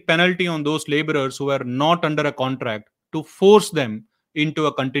imposing penalty on those laborers who were not under a contract to force them into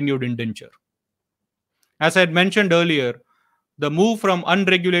a continued indenture. As I had mentioned earlier, the move from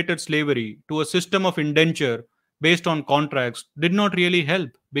unregulated slavery to a system of indenture based on contracts did not really help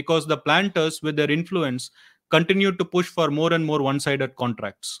because the planters, with their influence, continued to push for more and more one sided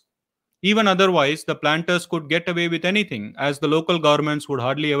contracts. Even otherwise, the planters could get away with anything, as the local governments would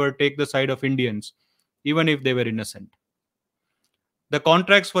hardly ever take the side of Indians, even if they were innocent. The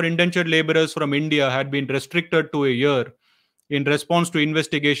contracts for indentured laborers from India had been restricted to a year in response to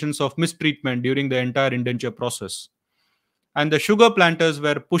investigations of mistreatment during the entire indenture process. And the sugar planters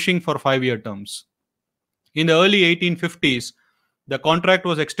were pushing for 5 year terms. In the early 1850s, the contract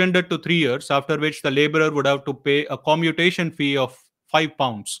was extended to 3 years, after which the laborer would have to pay a commutation fee of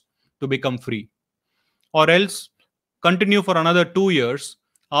 £5 to become free, or else continue for another 2 years,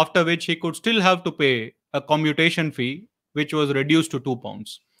 after which he could still have to pay a commutation fee, which was reduced to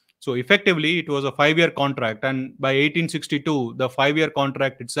 £2. So effectively, it was a 5 year contract, and by 1862, the 5 year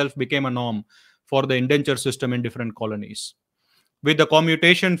contract itself became a norm for the indenture system in different colonies. With the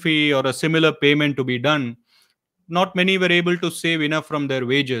commutation fee or a similar payment to be done, not many were able to save enough from their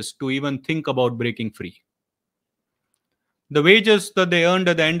wages to even think about breaking free. The wages that they earned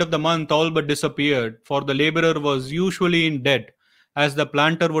at the end of the month all but disappeared, for the laborer was usually in debt, as the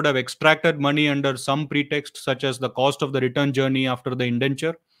planter would have extracted money under some pretext, such as the cost of the return journey after the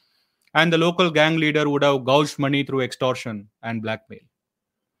indenture, and the local gang leader would have gouged money through extortion and blackmail.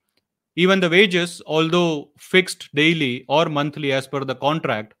 Even the wages, although fixed daily or monthly as per the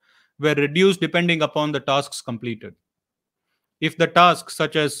contract, were reduced depending upon the tasks completed. If the task,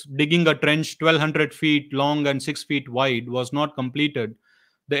 such as digging a trench 1200 feet long and 6 feet wide, was not completed,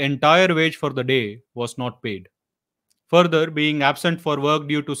 the entire wage for the day was not paid. Further, being absent for work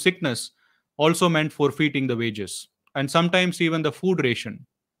due to sickness also meant forfeiting the wages, and sometimes even the food ration.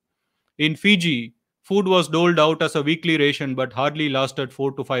 In Fiji, food was doled out as a weekly ration but hardly lasted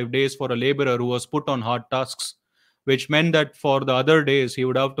 4 to 5 days for a laborer who was put on hard tasks, which meant that for the other days he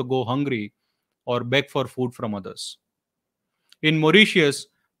would have to go hungry or beg for food from others. In Mauritius,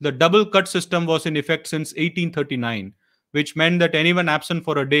 the double cut system was in effect since 1839, which meant that anyone absent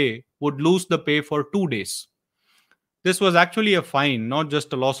for a day would lose the pay for 2 days. This was actually a fine, not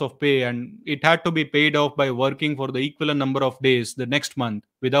just a loss of pay, and it had to be paid off by working for the equivalent number of days the next month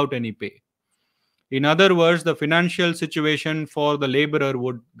without any pay. In other words, the financial situation for the laborer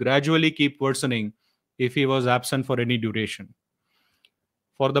would gradually keep worsening if he was absent for any duration.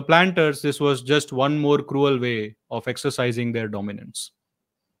 For the planters, this was just one more cruel way of exercising their dominance.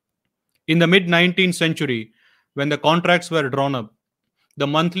 In the mid 19th century, when the contracts were drawn up, the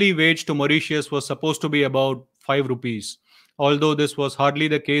monthly wage to Mauritius was supposed to be about 5 rupees, although this was hardly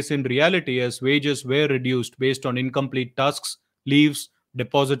the case in reality, as wages were reduced based on incomplete tasks, leaves,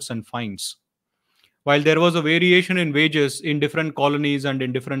 deposits, and fines. While there was a variation in wages in different colonies and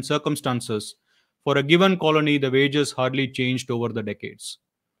in different circumstances, for a given colony, the wages hardly changed over the decades.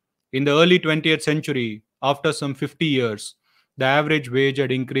 In the early 20th century, after some 50 years, the average wage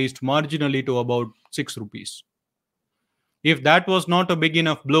had increased marginally to about 6 rupees. If that was not a big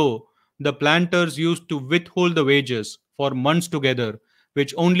enough blow, the planters used to withhold the wages for months together,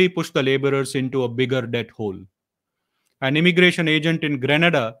 which only pushed the laborers into a bigger debt hole. An immigration agent in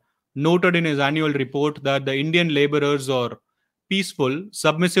Grenada noted in his annual report that the Indian laborers are peaceful,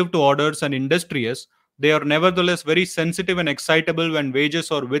 submissive to orders, and industrious. They are nevertheless very sensitive and excitable when wages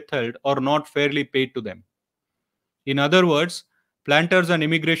are withheld or not fairly paid to them. In other words, planters and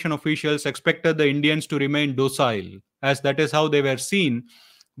immigration officials expected the Indians to remain docile, as that is how they were seen,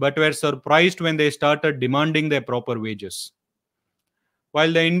 but were surprised when they started demanding their proper wages.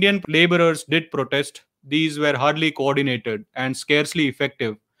 While the Indian laborers did protest, these were hardly coordinated and scarcely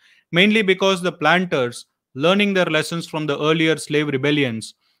effective, mainly because the planters, learning their lessons from the earlier slave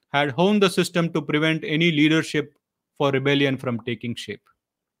rebellions, had honed the system to prevent any leadership for rebellion from taking shape.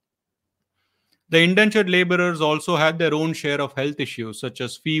 The indentured laborers also had their own share of health issues such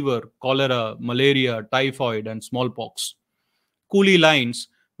as fever, cholera, malaria, typhoid, and smallpox. Coolie lines,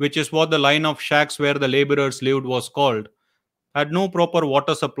 which is what the line of shacks where the laborers lived was called, had no proper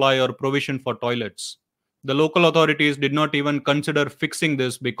water supply or provision for toilets. The local authorities did not even consider fixing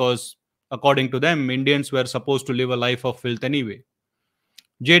this because, according to them, Indians were supposed to live a life of filth anyway.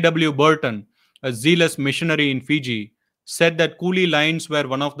 J.W. Burton, a zealous missionary in Fiji, said that coolie lines were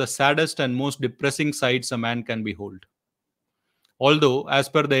one of the saddest and most depressing sights a man can behold. Although, as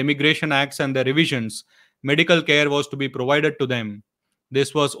per the Immigration Acts and their revisions, medical care was to be provided to them,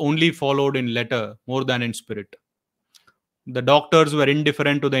 this was only followed in letter more than in spirit. The doctors were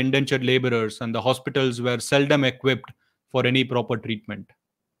indifferent to the indentured laborers, and the hospitals were seldom equipped for any proper treatment.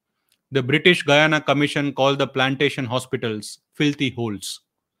 The British Guiana Commission called the plantation hospitals filthy holes.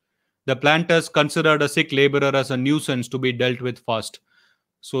 The planters considered a sick laborer as a nuisance to be dealt with fast.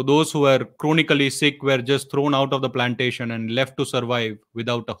 So those who were chronically sick were just thrown out of the plantation and left to survive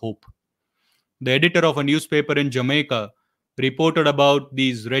without a hope. The editor of a newspaper in Jamaica reported about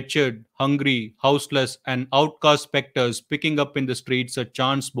these wretched, hungry, houseless, and outcast specters picking up in the streets a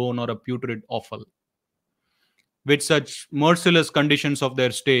chance bone or a putrid offal. With such merciless conditions of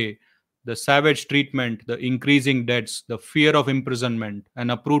their stay, the savage treatment, the increasing debts, the fear of imprisonment, and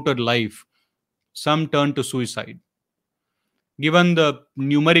uprooted life, some turned to suicide. Given the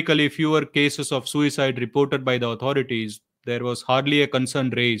numerically fewer cases of suicide reported by the authorities, there was hardly a concern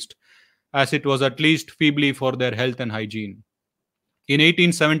raised, as it was at least feebly for their health and hygiene. In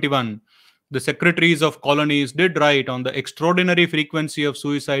 1871, the secretaries of colonies did write on the extraordinary frequency of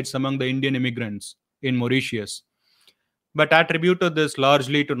suicides among the Indian immigrants in Mauritius, but attributed this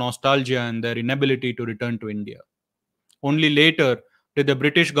largely to nostalgia and their inability to return to India. Only later did the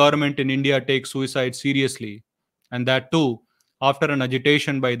British government in India take suicide seriously, and that too after an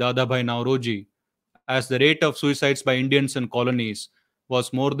agitation by Dadabhai Nauroji, as the rate of suicides by Indians in colonies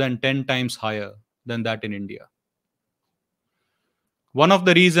was more than 10 times higher than that in India. One of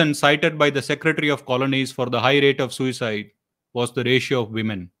the reasons cited by the Secretary of Colonies for the high rate of suicide was the ratio of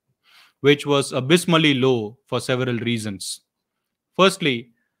women, which was abysmally low for several reasons. Firstly,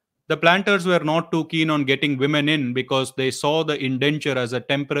 the planters were not too keen on getting women in because they saw the indenture as a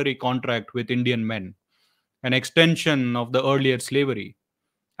temporary contract with Indian men, an extension of the earlier slavery.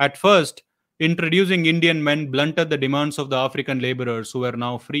 At first, introducing Indian men blunted the demands of the African laborers who were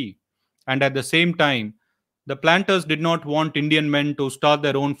now free, and at the same time, the planters did not want Indian men to start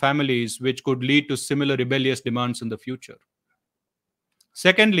their own families, which could lead to similar rebellious demands in the future.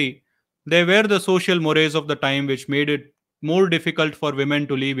 Secondly, there were the social mores of the time which made it more difficult for women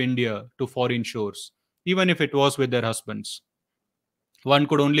to leave India to foreign shores, even if it was with their husbands. One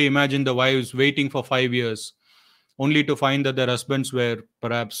could only imagine the wives waiting for 5 years, only to find that their husbands were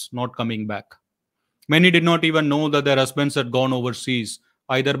perhaps not coming back. Many did not even know that their husbands had gone overseas,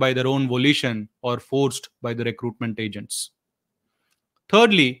 either by their own volition or forced by the recruitment agents.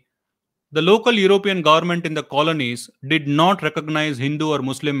 Thirdly, the local European government in the colonies did not recognize Hindu or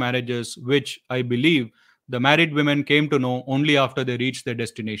Muslim marriages, which I believe the married women came to know only after they reached their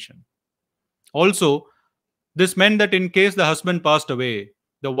destination. Also, this meant that in case the husband passed away,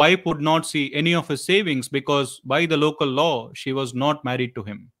 the wife would not see any of his savings because by the local law, she was not married to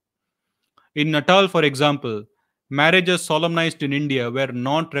him. In Natal, for example, marriages solemnized in India were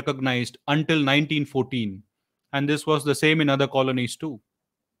not recognized until 1914, and this was the same in other colonies too.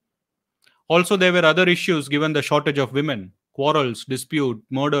 Also, there were other issues given the shortage of women, quarrels, dispute,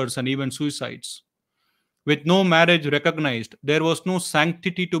 murders, and even suicides. With no marriage recognized, there was no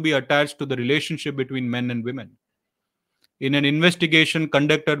sanctity to be attached to the relationship between men and women. In an investigation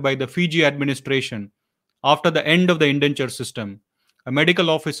conducted by the Fiji administration after the end of the indenture system, a medical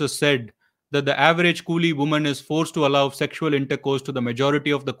officer said that the average coolie woman is forced to allow sexual intercourse to the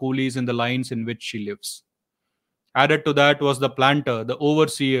majority of the coolies in the lines in which she lives. Added to that was the planter, the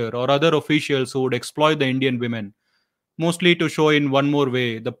overseer, or other officials who would exploit the Indian women, mostly to show in one more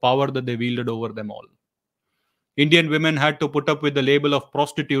way the power that they wielded over them all. Indian women had to put up with the label of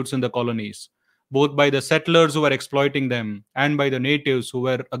prostitutes in the colonies, both by the settlers who were exploiting them and by the natives who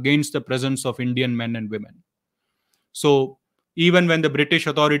were against the presence of Indian men and women. So, even when the British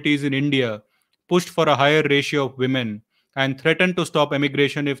authorities in India pushed for a higher ratio of women and threatened to stop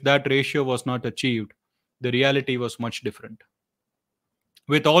emigration if that ratio was not achieved, the reality was much different.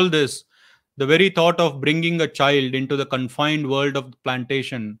 With all this, the very thought of bringing a child into the confined world of the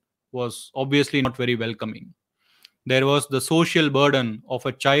plantation was obviously not very welcoming. There was the social burden of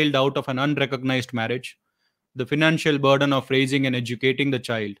a child out of an unrecognized marriage, the financial burden of raising and educating the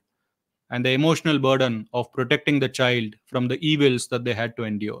child, and the emotional burden of protecting the child from the evils that they had to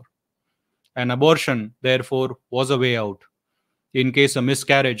endure. An abortion, therefore, was a way out, in case a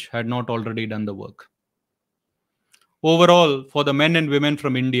miscarriage had not already done the work. Overall, for the men and women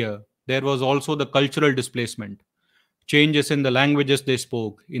from India, there was also the cultural displacement. Changes in the languages they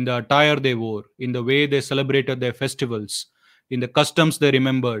spoke, in the attire they wore, in the way they celebrated their festivals, in the customs they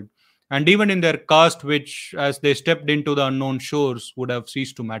remembered, and even in their caste, which, as they stepped into the unknown shores, would have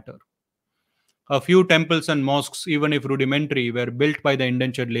ceased to matter. A few temples and mosques, even if rudimentary, were built by the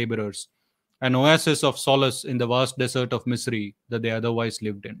indentured laborers, an oasis of solace in the vast desert of misery that they otherwise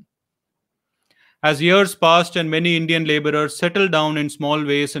lived in. As years passed and many Indian laborers settled down in small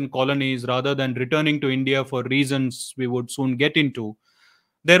ways in colonies rather than returning to India for reasons we would soon get into,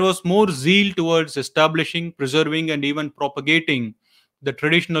 there was more zeal towards establishing, preserving, and even propagating the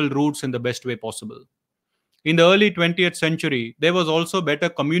traditional roots in the best way possible. In the early 20th century, there was also better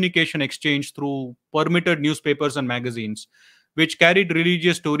communication exchange through permitted newspapers and magazines, which carried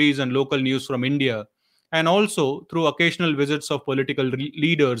religious stories and local news from India, and also through occasional visits of political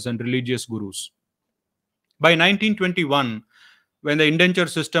leaders and religious gurus. By 1921, when the indenture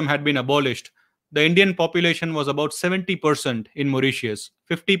system had been abolished, the Indian population was about 70% in Mauritius,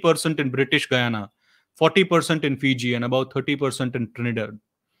 50% in British Guyana, 40% in Fiji, and about 30% in Trinidad.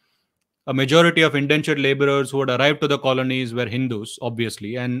 A majority of indentured laborers who had arrived to the colonies were Hindus,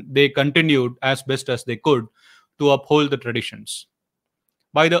 obviously, and they continued as best as they could to uphold the traditions.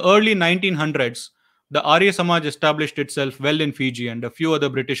 By the early 1900s, the Arya Samaj established itself well in Fiji and a few other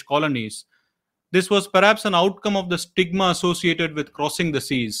British colonies. This was perhaps an outcome of the stigma associated with crossing the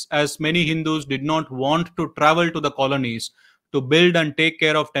seas, as many Hindus did not want to travel to the colonies to build and take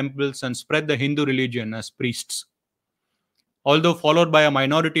care of temples and spread the Hindu religion as priests. Although followed by a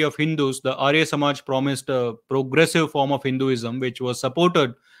minority of Hindus, the Arya Samaj promised a progressive form of Hinduism which was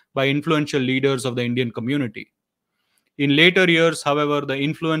supported by influential leaders of the Indian community. In later years, however, the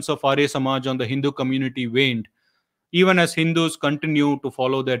influence of Arya Samaj on the Hindu community waned, even as Hindus continued to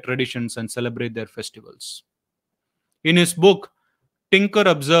follow their traditions and celebrate their festivals. In his book, Tinker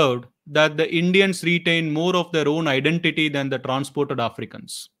observed that the Indians retained more of their own identity than the transported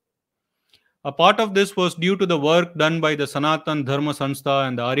Africans. A part of this was due to the work done by the Sanatan Dharma Sanstha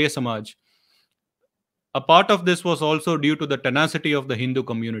and the Arya Samaj. A part of this was also due to the tenacity of the Hindu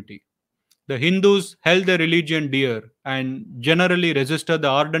community. The Hindus held their religion dear and generally resisted the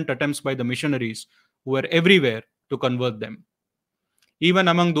ardent attempts by the missionaries who were everywhere to convert them. Even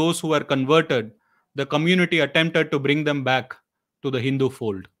among those who were converted, the community attempted to bring them back to the Hindu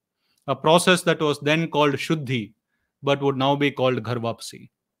fold, a process that was then called Shuddhi but would now be called Gharvapsi.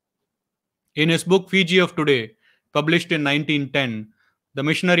 In his book Fiji of Today, published in 1910, the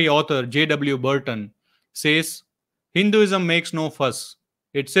missionary author J.W. Burton says, Hinduism makes no fuss.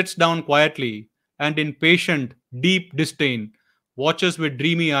 It sits down quietly and in patient, deep disdain watches with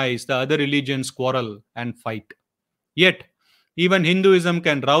dreamy eyes the other religions quarrel and fight. Yet, even Hinduism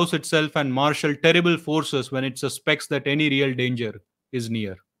can rouse itself and marshal terrible forces when it suspects that any real danger is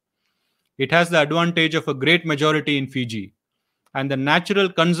near. It has the advantage of a great majority in Fiji, and the natural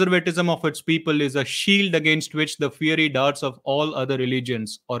conservatism of its people is a shield against which the fiery darts of all other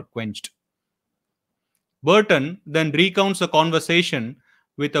religions are quenched. Burton then recounts a conversation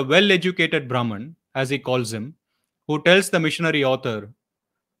with a well educated Brahmin, as he calls him, who tells the missionary author,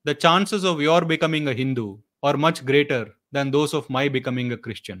 the chances of your becoming a Hindu are much greater than those of my becoming a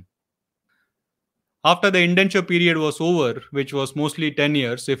Christian. After the indenture period was over, which was mostly 10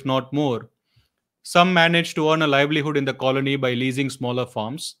 years, if not more, some managed to earn a livelihood in the colony by leasing smaller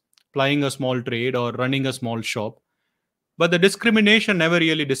farms, plying a small trade, or running a small shop. But the discrimination never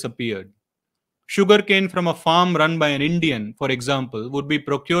really disappeared. Sugarcane from a farm run by an Indian, for example, would be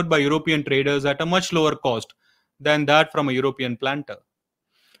procured by European traders at a much lower cost than that from a European planter.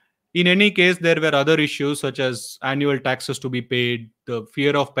 In any case, there were other issues such as annual taxes to be paid, the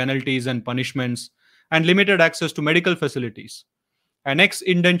fear of penalties and punishments, and limited access to medical facilities. An ex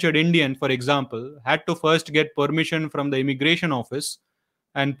indentured Indian, for example, had to first get permission from the immigration office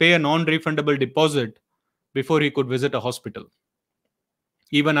and pay a non refundable deposit before he could visit a hospital.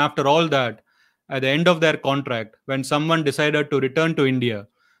 Even after all that, at the end of their contract, when someone decided to return to India,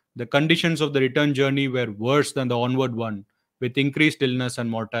 the conditions of the return journey were worse than the onward one, with increased illness and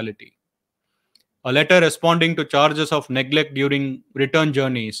mortality. A letter responding to charges of neglect during return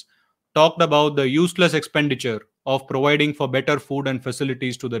journeys talked about the useless expenditure of providing for better food and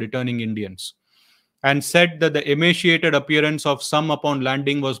facilities to the returning Indians, and said that the emaciated appearance of some upon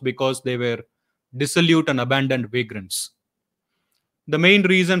landing was because they were dissolute and abandoned vagrants. The main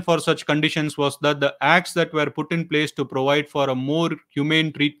reason for such conditions was that the acts that were put in place to provide for a more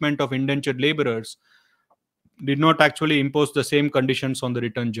humane treatment of indentured laborers did not actually impose the same conditions on the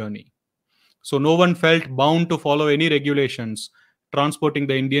return journey. So no one felt bound to follow any regulations transporting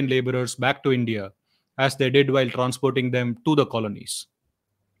the Indian laborers back to India as they did while transporting them to the colonies.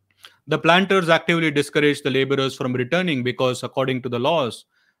 The planters actively discouraged the laborers from returning because, according to the laws,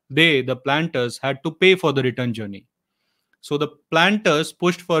 they, the planters, had to pay for the return journey. So the planters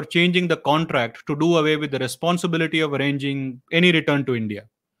pushed for changing the contract to do away with the responsibility of arranging any return to India.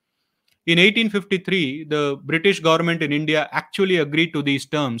 In 1853, the British government in India actually agreed to these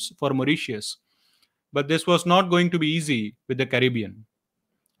terms for Mauritius, but this was not going to be easy with the Caribbean.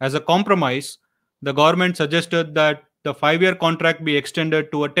 As a compromise, the government suggested that the 5-year contract be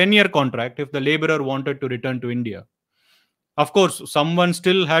extended to a 10-year contract if the laborer wanted to return to India. Of course, someone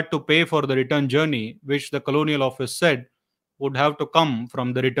still had to pay for the return journey, which the colonial office said would have to come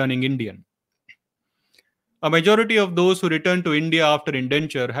from the returning Indian. A majority of those who returned to India after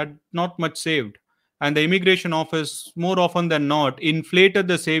indenture had not much saved, and the immigration office, more often than not, inflated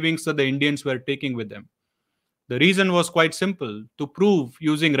the savings that the Indians were taking with them. The reason was quite simple: to prove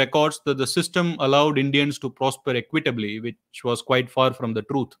using records that the system allowed Indians to prosper equitably, which was quite far from the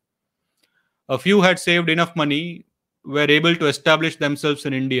truth. A few had saved enough money, were able to establish themselves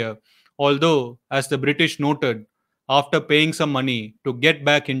in India, although, as the British noted, after paying some money to get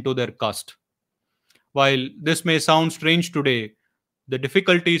back into their caste. While this may sound strange today, the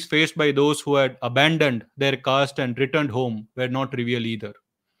difficulties faced by those who had abandoned their caste and returned home were not trivial either.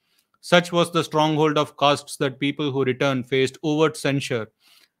 Such was the stronghold of castes that people who returned faced overt censure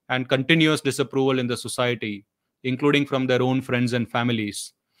and continuous disapproval in the society, including from their own friends and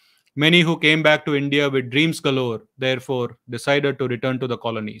families. Many who came back to India with dreams galore, therefore, decided to return to the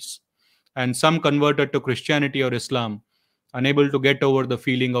colonies, and some converted to Christianity or Islam, unable to get over the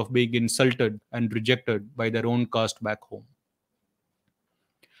feeling of being insulted and rejected by their own caste back home.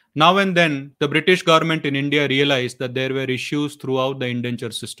 Now and then, the British government in India realized that there were issues throughout the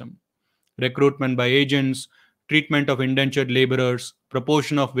indenture system: recruitment by agents, treatment of indentured laborers,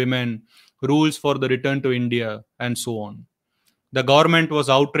 proportion of women, rules for the return to India, and so on. The government was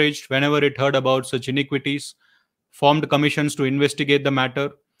outraged whenever it heard about such iniquities, formed commissions to investigate the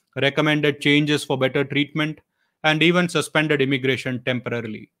matter, recommended changes for better treatment, and even suspended immigration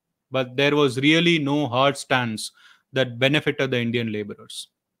temporarily. But there was really no hard stance that benefited the Indian laborers.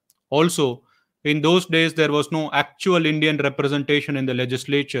 Also, in those days, there was no actual Indian representation in the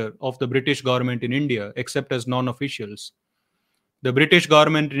legislature of the British government in India, except as non officials. The British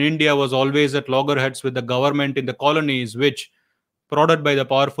government in India was always at loggerheads with the government in the colonies, which, prodded by the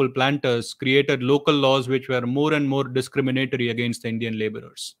powerful planters, created local laws which were more and more discriminatory against the Indian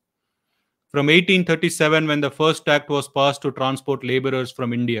laborers. From 1837, when the first act was passed to transport laborers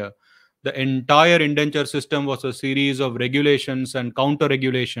from India, the entire indenture system was a series of regulations and counter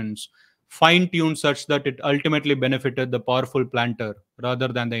regulations, fine tuned such that it ultimately benefited the powerful planter rather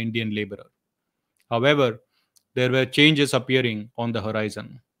than the Indian laborer. However, there were changes appearing on the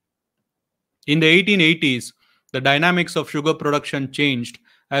horizon. In the 1880s, the dynamics of sugar production changed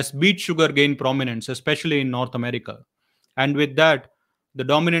as beet sugar gained prominence, especially in North America. And with that, the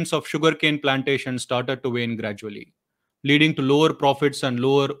dominance of sugarcane plantations started to wane gradually, leading to lower profits and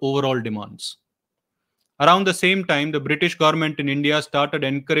lower overall demands. Around the same time, the British government in India started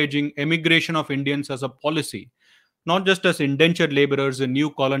encouraging emigration of Indians as a policy, not just as indentured laborers in new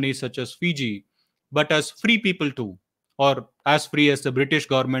colonies such as Fiji, but as free people too, or as free as the British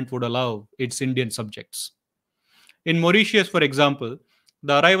government would allow its Indian subjects. In Mauritius, for example,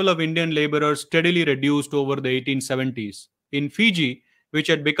 the arrival of Indian laborers steadily reduced over the 1870s. In Fiji, which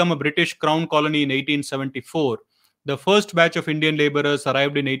had become a British crown colony in 1874, the first batch of Indian laborers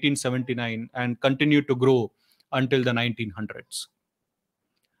arrived in 1879 and continued to grow until the 1900s.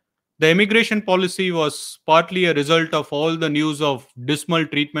 The immigration policy was partly a result of all the news of dismal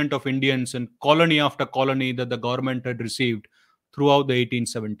treatment of Indians in colony after colony that the government had received throughout the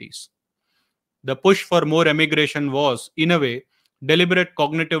 1870s. The push for more emigration was, in a way, deliberate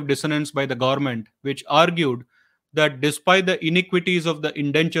cognitive dissonance by the government, which argued that despite the iniquities of the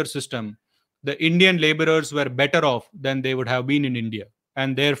indenture system, the Indian laborers were better off than they would have been in India,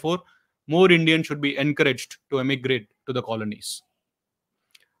 and therefore more Indians should be encouraged to emigrate to the colonies.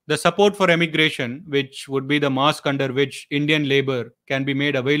 The support for emigration, which would be the mask under which Indian labor can be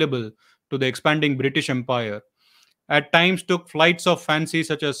made available to the expanding British Empire, at times took flights of fancy,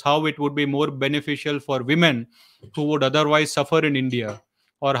 such as how it would be more beneficial for women who would otherwise suffer in India,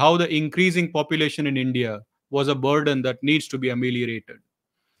 or how the increasing population in India was a burden that needs to be ameliorated.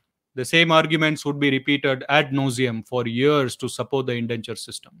 The same arguments would be repeated ad nauseum for years to support the indenture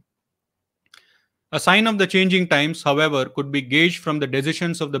system. A sign of the changing times, however, could be gauged from the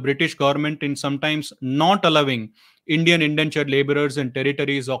decisions of the British government in sometimes not allowing Indian indentured laborers in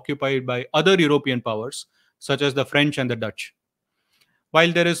territories occupied by other European powers, such as the French and the Dutch.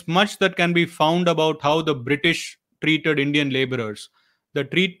 While there is much that can be found about how the British treated Indian laborers, the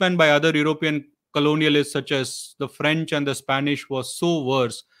treatment by other European colonialists, such as the French and the Spanish, was so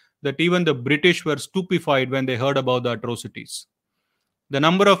worse that even the British were stupefied when they heard about the atrocities. The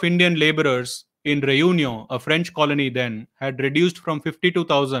number of Indian laborers in Réunion, a French colony then, had reduced from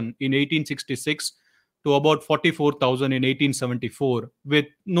 52,000 in 1866 to about 44,000 in 1874 with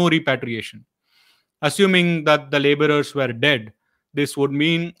no repatriation. Assuming that the laborers were dead, this would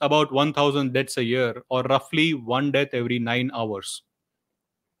mean about 1,000 deaths a year, or roughly one death every 9 hours.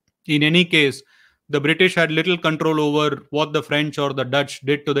 In any case, the British had little control over what the French or the Dutch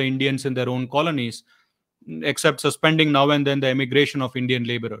did to the Indians in their own colonies, except suspending now and then the emigration of Indian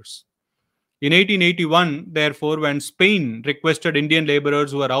laborers. In 1881, therefore, when Spain requested Indian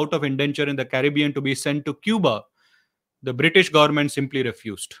laborers who were out of indenture in the Caribbean to be sent to Cuba, the British government simply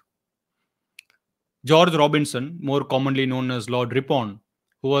refused. George Robinson, more commonly known as Lord Ripon,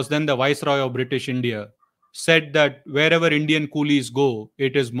 who was then the Viceroy of British India, said that wherever Indian coolies go,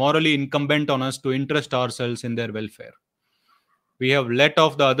 it is morally incumbent on us to interest ourselves in their welfare. We have let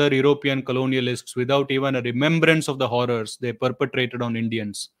off the other European colonialists without even a remembrance of the horrors they perpetrated on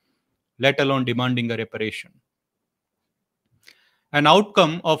Indians, let alone demanding a reparation. An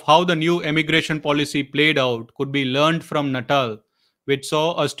outcome of how the new emigration policy played out could be learned from Natal, which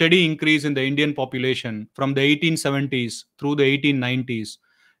saw a steady increase in the Indian population from the 1870s through the 1890s,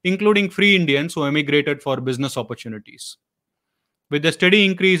 including free Indians who emigrated for business opportunities. With the steady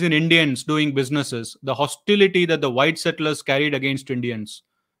increase in Indians doing businesses, the hostility that the white settlers carried against Indians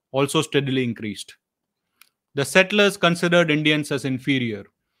also steadily increased. The settlers considered Indians as inferior,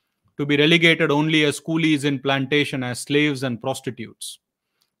 to be relegated only as coolies in plantation, as slaves and prostitutes.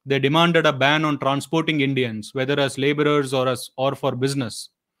 They demanded a ban on transporting Indians, whether as laborers or for business.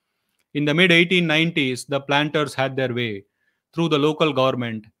 In the mid 1890s, the planters had their way, through the local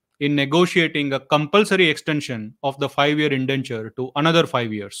government, in negotiating a compulsory extension of the 5-year indenture to another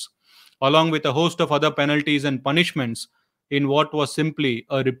 5 years, along with a host of other penalties and punishments in what was simply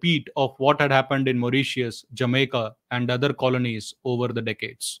a repeat of what had happened in Mauritius, Jamaica, and other colonies over the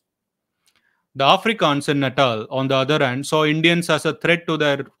decades. The Africans in Natal, on the other hand, saw Indians as a threat to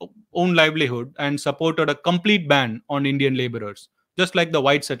their own livelihood and supported a complete ban on Indian laborers, just like the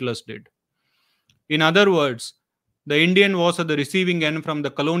white settlers did. In other words, the Indian was at the receiving end from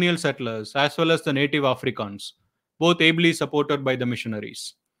the colonial settlers as well as the native Africans, both ably supported by the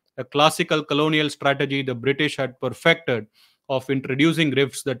missionaries. A classical colonial strategy the British had perfected of introducing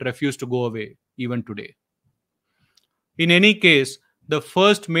rifts that refuse to go away, even today. In any case, the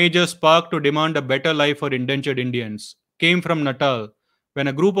first major spark to demand a better life for indentured Indians came from Natal when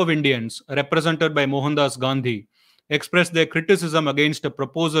a group of Indians, represented by Mohandas Gandhi, expressed their criticism against a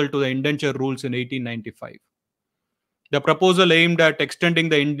proposal to the indenture rules in 1895. The proposal aimed at extending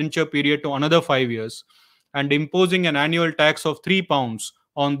the indenture period to another 5 years and imposing an annual tax of £3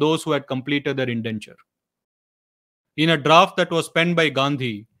 on those who had completed their indenture. In a draft that was penned by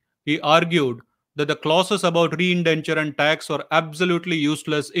Gandhi, he argued that the clauses about re-indenture and tax are absolutely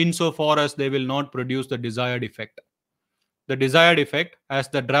useless insofar as they will not produce the desired effect. The desired effect, as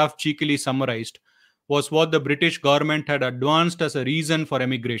the draft cheekily summarized, was what the British government had advanced as a reason for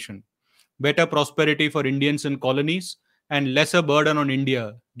emigration: better prosperity for Indians in colonies and lesser burden on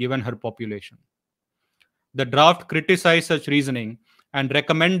India given her population. The draft criticized such reasoning and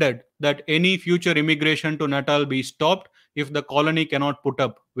recommended that any future immigration to Natal be stopped if the colony cannot put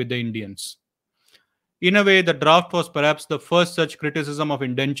up with the Indians. In a way, the draft was perhaps the first such criticism of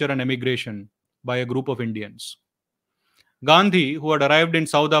indenture and emigration by a group of Indians. Gandhi, who had arrived in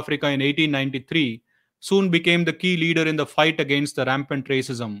South Africa in 1893, soon became the key leader in the fight against the rampant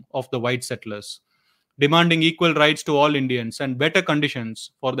racism of the white settlers, demanding equal rights to all Indians and better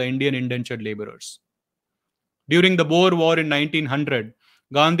conditions for the Indian indentured laborers. During the Boer War in 1900,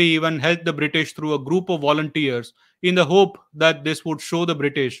 Gandhi even helped the British through a group of volunteers in the hope that this would show the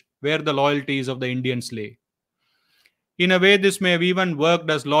British where the loyalties of the Indians lay. In a way, this may have even worked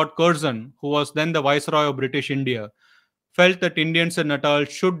as Lord Curzon, who was then the Viceroy of British India, felt that Indians in Natal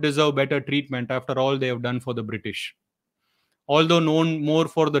should deserve better treatment after all they have done for the British. Although known more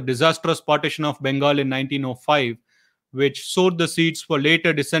for the disastrous partition of Bengal in 1905, which sowed the seeds for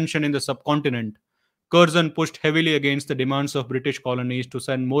later dissension in the subcontinent, Curzon pushed heavily against the demands of British colonies to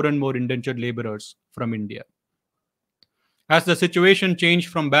send more and more indentured labourers from India. As the situation changed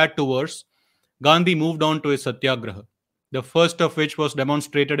from bad to worse, Gandhi moved on to his satyagraha, the first of which was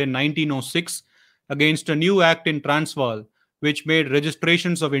demonstrated in 1906 against a new act in Transvaal which made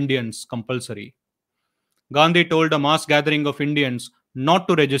registrations of Indians compulsory. Gandhi told a mass gathering of Indians not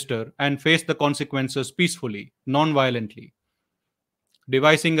to register and face the consequences peacefully, non violently,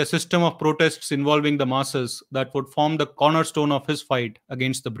 devising a system of protests involving the masses that would form the cornerstone of his fight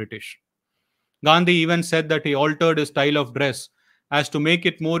against the British. Gandhi even said that he altered his style of dress as to make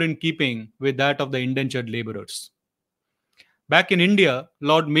it more in keeping with that of the indentured labourers. Back in India,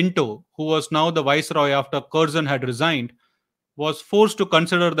 Lord Minto, who was now the viceroy after Curzon had resigned, was forced to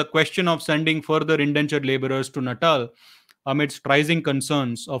consider the question of sending further indentured labourers to Natal amidst rising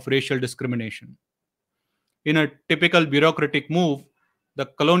concerns of racial discrimination. In a typical bureaucratic move, the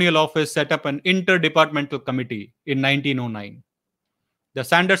Colonial Office set up an interdepartmental committee in 1909. The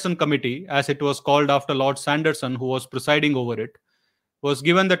Sanderson Committee, as it was called after Lord Sanderson, who was presiding over it, was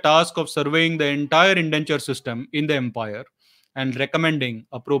given the task of surveying the entire indenture system in the empire and recommending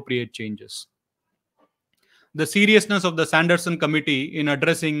appropriate changes. The seriousness of the Sanderson Committee in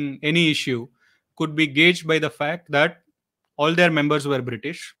addressing any issue could be gauged by the fact that all their members were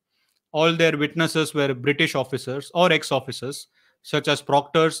British, all their witnesses were British officers or ex officers, such as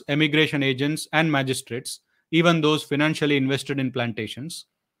proctors, emigration agents, and magistrates, even those financially invested in plantations,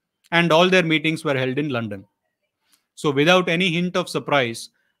 and all their meetings were held in London. So, without any hint of surprise,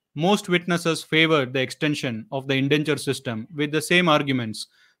 most witnesses favored the extension of the indenture system with the same arguments,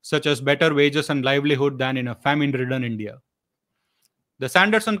 such as better wages and livelihood than in a famine ridden India. The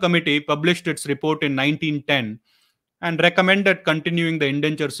Sanderson Committee published its report in 1910 and recommended continuing the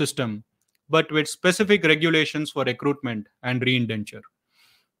indenture system, but with specific regulations for recruitment and re-indenture,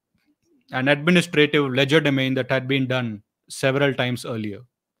 an administrative legerdemain that had been done several times earlier.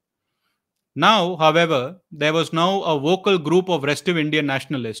 Now, however, there was now a vocal group of restive Indian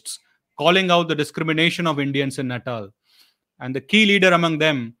nationalists calling out the discrimination of Indians in Natal, and the key leader among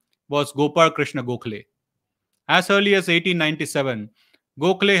them was Gopal Krishna Gokhale. As early as 1897,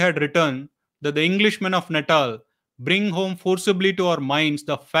 Gokhale had written that the Englishmen of Natal bring home forcibly to our minds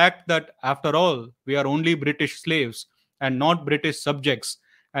the fact that, after all, we are only British slaves and not British subjects,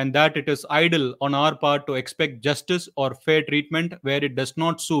 and that it is idle on our part to expect justice or fair treatment where it does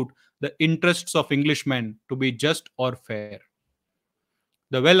not suit the interests of Englishmen to be just or fair.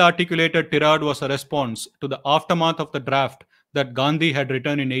 The well articulated tirade was a response to the aftermath of the draft that Gandhi had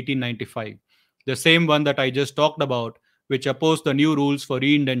written in 1895, the same one that I just talked about, which opposed the new rules for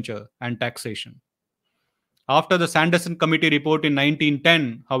re-indenture and taxation. After the Sanderson Committee report in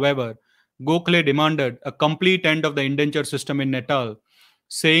 1910, however, Gokhale demanded a complete end of the indenture system in Natal,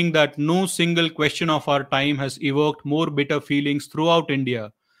 saying that no single question of our time has evoked more bitter feelings throughout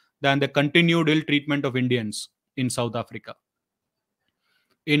India than the continued ill treatment of Indians in South Africa.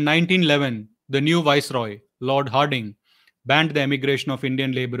 In 1911, the new Viceroy, Lord Hardinge, banned the emigration of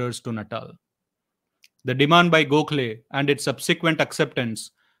Indian labourers to Natal. The demand by Gokhale and its subsequent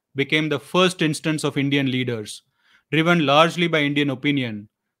acceptance became the first instance of Indian leaders, driven largely by Indian opinion,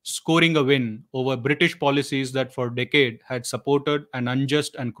 scoring a win over British policies that for decades had supported an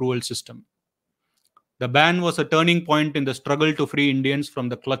unjust and cruel system. The ban was a turning point in the struggle to free Indians from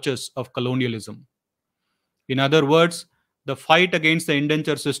the clutches of colonialism. In other words, the fight against the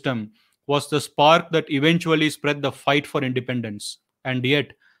indenture system was the spark that eventually spread the fight for independence, and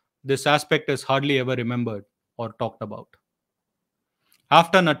yet this aspect is hardly ever remembered or talked about.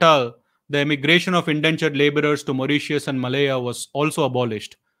 After Natal, the emigration of indentured labourers to Mauritius and Malaya was also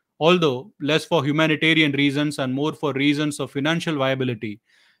abolished, although less for humanitarian reasons and more for reasons of financial viability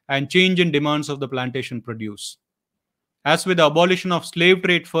and change in demands of the plantation produce. As with the abolition of slave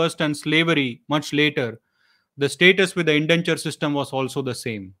trade first and slavery much later, the status with the indenture system was also the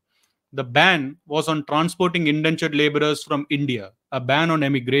same. The ban was on transporting indentured labourers from India, a ban on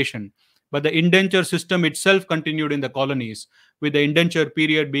emigration, but the indenture system itself continued in the colonies, with the indenture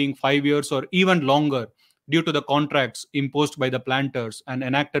period being 5 years or even longer due to the contracts imposed by the planters and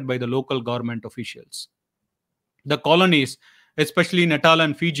enacted by the local government officials. The colonies, especially Natal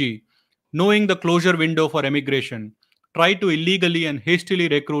and Fiji, knowing the closure window for emigration, tried to illegally and hastily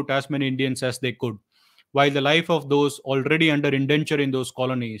recruit as many Indians as they could, while the life of those already under indenture in those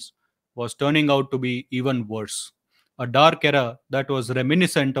colonies was turning out to be even worse. A dark era that was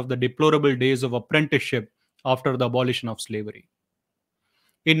reminiscent of the deplorable days of apprenticeship after the abolition of slavery.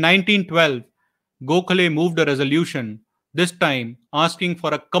 In 1912, Gokhale moved a resolution, this time asking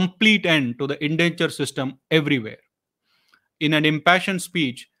for a complete end to the indenture system everywhere. In an impassioned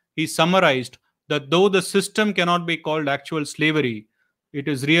speech, he summarized that though the system cannot be called actual slavery, it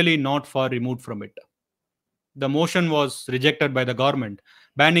is really not far removed from it. The motion was rejected by the government.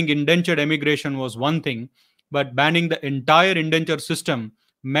 Banning indentured emigration was one thing, but banning the entire indenture system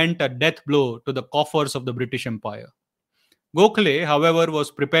meant a death blow to the coffers of the British Empire. Gokhale, however,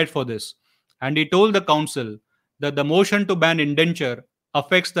 was prepared for this, and he told the council that the motion to ban indenture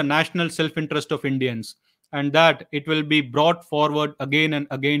affects the national self interest of Indians and that it will be brought forward again and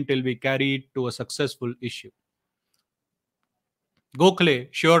again till we carry it to a successful issue. Gokhale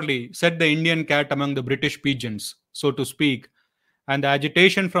surely set the Indian cat among the British pigeons, so to speak, and the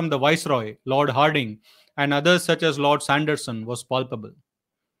agitation from the Viceroy, Lord Hardinge, and others such as Lord Sanderson was palpable.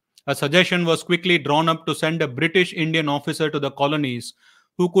 A suggestion was quickly drawn up to send a British Indian officer to the colonies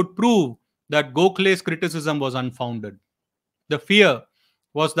who could prove that Gokhale's criticism was unfounded. The fear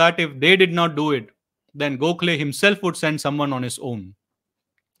was that if they did not do it, then Gokhale himself would send someone on his own.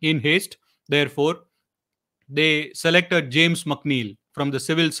 In haste, therefore, they selected James McNeill from the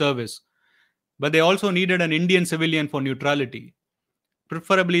civil service, but they also needed an Indian civilian for neutrality,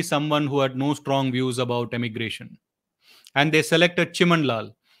 preferably someone who had no strong views about emigration. And they selected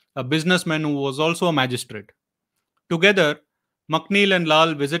Chiman, a businessman who was also a magistrate. Together, McNeill and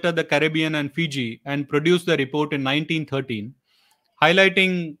Lal visited the Caribbean and Fiji and produced the report in 1913,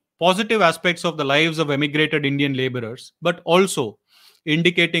 highlighting positive aspects of the lives of emigrated Indian laborers, but also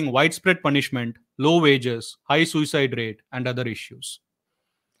indicating widespread punishment, low wages, high suicide rate, and other issues.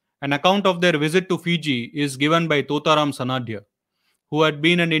 An account of their visit to Fiji is given by Totaram Sanadhya, who had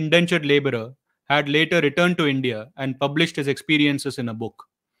been an indentured laborer, had later returned to India and published his experiences in a book.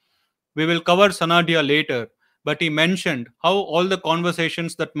 We will cover Sanadhya later, but he mentioned how all the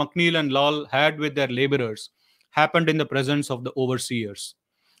conversations that McNeill and Lal had with their laborers happened in the presence of the overseers,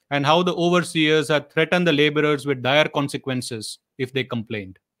 and how the overseers had threatened the laborers with dire consequences if they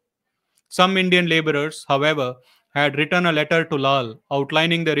complained. Some Indian laborers, however, had written a letter to Lal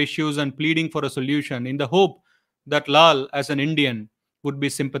outlining their issues and pleading for a solution in the hope that Lal, as an Indian, would be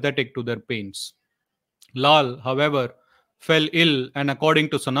sympathetic to their pains. Lal, however, fell ill, and according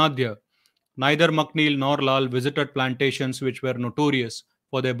to Sanadhya, neither McNeill nor Lal visited plantations which were notorious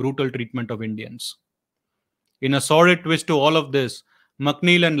for their brutal treatment of Indians. In a sordid twist to all of this,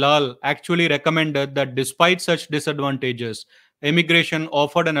 McNeill and Lal actually recommended that despite such disadvantages, emigration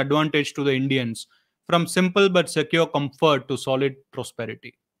offered an advantage to the Indians from simple but secure comfort to solid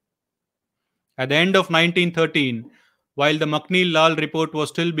prosperity. At the end of 1913, while the McNeill-Lal report was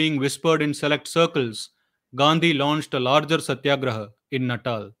still being whispered in select circles, Gandhi launched a larger satyagraha in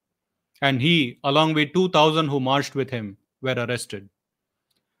Natal, and he, along with 2,000 who marched with him, were arrested.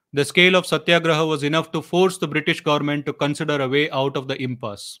 The scale of satyagraha was enough to force the British government to consider a way out of the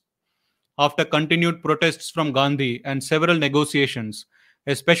impasse. After continued protests from Gandhi and several negotiations,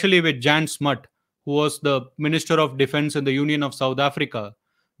 especially with Jan Smutt, who was the Minister of Defense in the Union of South Africa,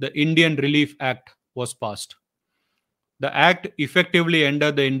 the Indian Relief Act was passed. The act effectively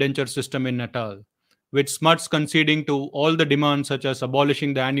ended the indenture system in Natal, with Smuts conceding to all the demands such as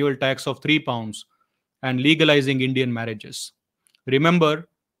abolishing the annual tax of £3 and legalizing Indian marriages. Remember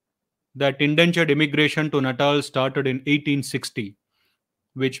that indentured immigration to Natal started in 1860,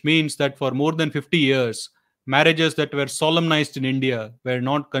 which means that for more than 50 years, marriages that were solemnized in India were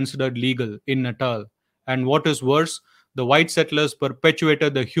not considered legal in Natal. And what is worse, the white settlers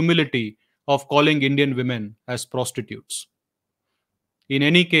perpetuated the humility of calling Indian women as prostitutes. In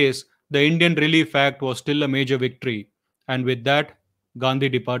any case, the Indian Relief Act was still a major victory, and with that, Gandhi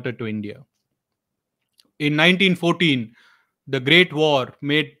departed to India. In 1914, the Great War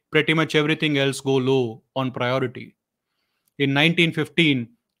made pretty much everything else go low on priority. In 1915,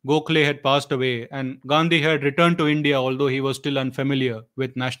 Gokhale had passed away, and Gandhi had returned to India, although he was still unfamiliar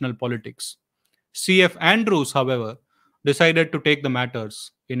with national politics. C.F. Andrews, however, decided to take the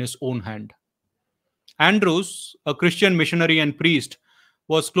matters in his own hand. Andrews, a Christian missionary and priest,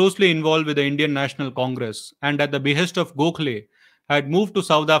 was closely involved with the Indian National Congress and, at the behest of Gokhale, had moved to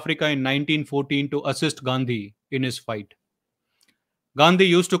South Africa in 1914 to assist Gandhi in his fight. Gandhi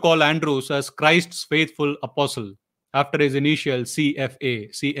used to call Andrews as Christ's faithful apostle after his initial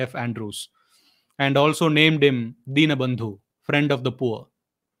CFA, C.F. Andrews, and also named him Dinabandhu, friend of the poor.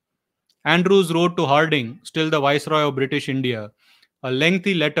 Andrews wrote to Harding, still the Viceroy of British India, a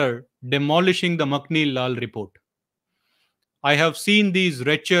lengthy letter demolishing the McNeill-Lal report. I have seen these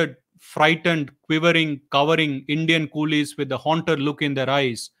wretched, frightened, quivering, cowering Indian coolies with the haunted look in their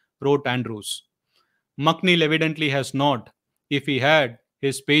eyes, wrote Andrews. McNeill evidently has not. If he had,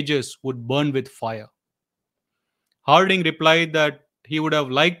 his pages would burn with fire. Harding replied that he would have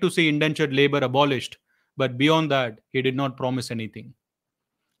liked to see indentured labor abolished, but beyond that, he did not promise anything.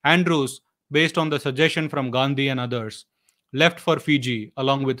 Andrews, based on the suggestion from Gandhi and others, left for Fiji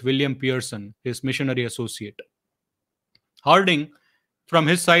along with William Pearson, his missionary associate. Harding, from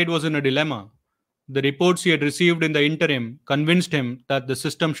his side, was in a dilemma. The reports he had received in the interim convinced him that the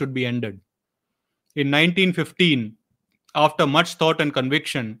system should be ended. In 1915, after much thought and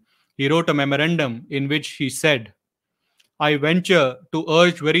conviction, he wrote a memorandum in which he said, I venture to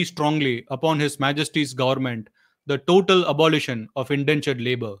urge very strongly upon His Majesty's government the total abolition of indentured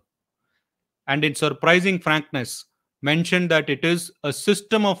labor, and in surprising frankness mentioned that it is a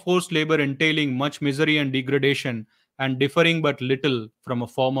system of forced labor entailing much misery and degradation and differing but little from a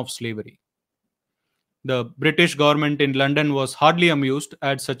form of slavery. The British government in London was hardly amused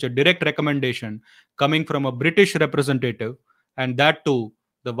at such a direct recommendation coming from a British representative, and that too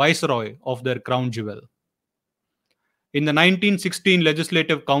the Viceroy of their crown jewel. In the 1916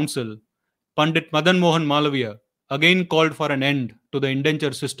 Legislative Council, Pandit Madan Mohan Malaviya again called for an end to the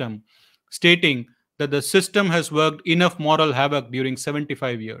indenture system, stating that the system has worked enough moral havoc during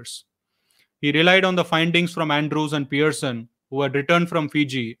 75 years. He relied on the findings from Andrews and Pearson, who had returned from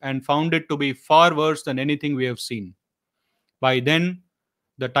Fiji and found it to be far worse than anything we have seen. By then,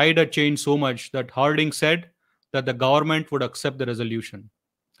 the tide had changed so much that Harding said that the government would accept the resolution.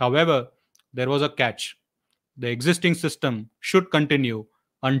 However, there was a catch. The existing system should continue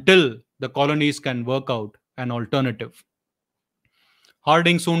until the colonies can work out an alternative.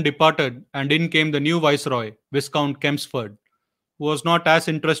 Harding soon departed, and in came the new viceroy, Viscount Kempsford, who was not as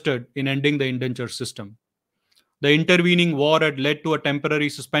interested in ending the indenture system. The intervening war had led to a temporary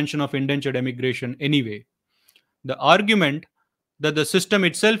suspension of indentured emigration anyway. The argument that the system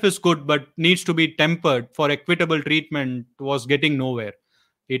itself is good but needs to be tempered for equitable treatment was getting nowhere.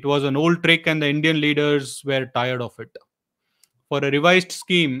 It was an old trick, and the Indian leaders were tired of it. For a revised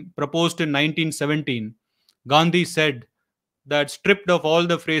scheme proposed in 1917, Gandhi said that stripped of all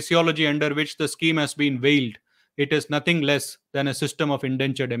the phraseology under which the scheme has been veiled, it is nothing less than a system of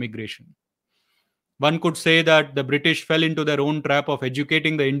indentured emigration. One could say that the British fell into their own trap of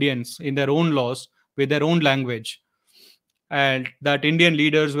educating the Indians in their own laws with their own language, and that Indian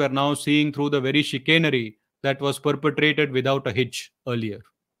leaders were now seeing through the very chicanery that was perpetrated without a hitch earlier.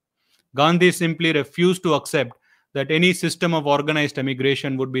 Gandhi simply refused to accept that any system of organized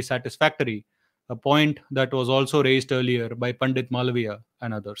emigration would be satisfactory, a point that was also raised earlier by Pandit Malaviya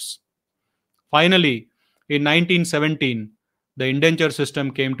and others. Finally, in 1917, the indenture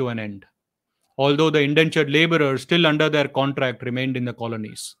system came to an end, although the indentured laborers still under their contract remained in the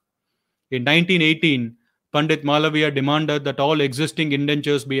colonies. In 1918, Pandit Malaviya demanded that all existing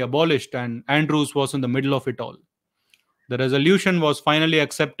indentures be abolished, and Andrews was in the middle of it all. The resolution was finally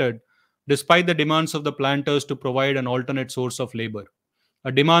accepted despite the demands of the planters to provide an alternate source of labor,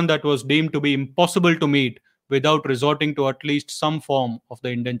 a demand that was deemed to be impossible to meet without resorting to at least some form of the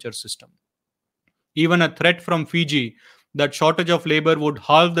indenture system. Even a threat from Fiji that shortage of labor would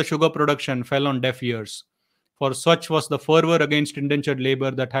halve the sugar production fell on deaf ears, for such was the fervor against indentured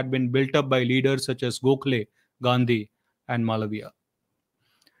labor that had been built up by leaders such as Gokhale, Gandhi, and Malaviya.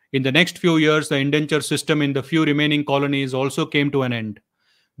 In the next few years, the indenture system in the few remaining colonies also came to an end.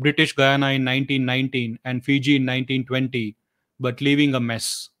 British Guyana in 1919 and Fiji in 1920, but leaving a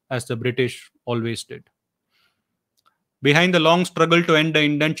mess, as the British always did. Behind the long struggle to end the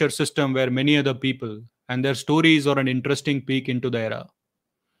indenture system were many other people, and their stories are an interesting peek into the era.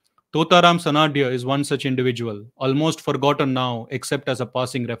 Totaram Sanadia is one such individual, almost forgotten now except as a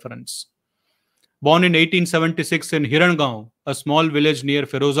passing reference. Born in 1876 in Hirangaon, a small village near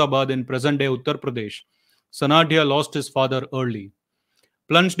Firozabad in present-day Uttar Pradesh, Sanadia lost his father early.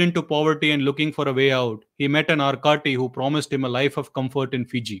 Plunged into poverty and looking for a way out, he met an Arkati who promised him a life of comfort in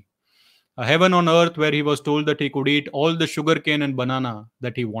Fiji, a heaven on earth where he was told that he could eat all the sugarcane and banana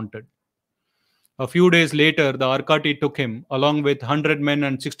that he wanted. A few days later, the Arkati took him, along with 100 men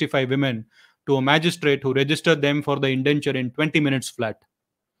and 65 women, to a magistrate who registered them for the indenture in 20 minutes flat.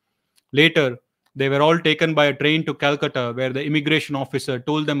 Later, they were all taken by a train to Calcutta, where the immigration officer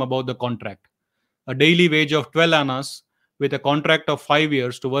told them about the contract, a daily wage of 12 annas with a contract of 5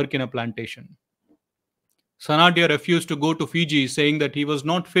 years to work in a plantation. Sanadia refused to go to Fiji, saying that he was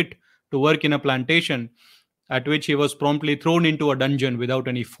not fit to work in a plantation at which he was promptly thrown into a dungeon without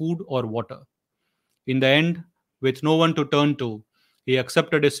any food or water. In the end, with no one to turn to, he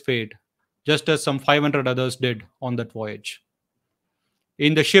accepted his fate, just as some 500 others did on that voyage.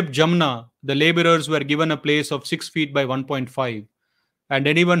 In the ship Jamna, the laborers were given a place of 6 feet by 1.5, and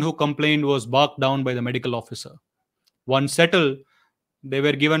anyone who complained was barked down by the medical officer. Once settled, they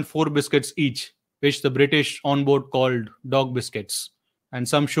were given 4 biscuits each, which the British on board called dog biscuits, and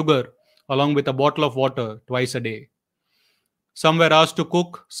some sugar, along with a bottle of water twice a day. Some were asked to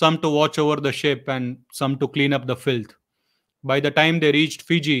cook, some to watch over the ship, and some to clean up the filth. By the time they reached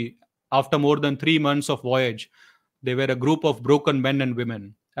Fiji, after more than 3 months of voyage, they were a group of broken men and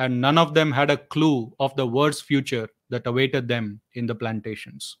women, and none of them had a clue of the worse future that awaited them in the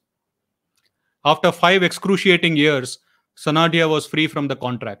plantations. After 5 excruciating years, Sanadia was free from the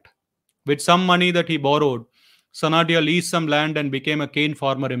contract. With some money that he borrowed, Sanadia leased some land and became a cane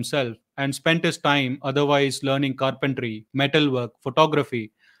farmer himself and spent his time otherwise learning carpentry, metalwork,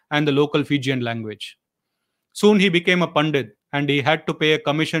 photography, and the local Fijian language. Soon he became a pandit and he had to pay a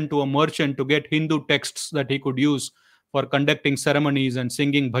commission to a merchant to get Hindu texts that he could use for conducting ceremonies and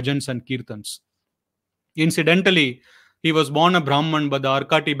singing bhajans and kirtans. Incidentally, he was born a Brahman, but the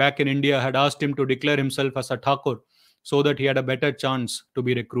Arkati back in India had asked him to declare himself as a Thakur so that he had a better chance to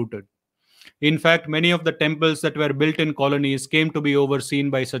be recruited. In fact, many of the temples that were built in colonies came to be overseen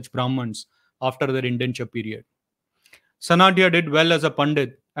by such Brahmins after their indenture period. Sanadia did well as a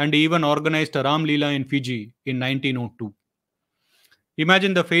Pandit and he even organized a Ram Leela in Fiji in 1902.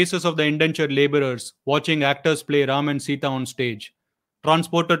 Imagine the faces of the indentured laborers watching actors play Ram and Sita on stage,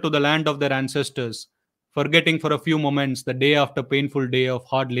 transported to the land of their ancestors, forgetting for a few moments the day after painful day of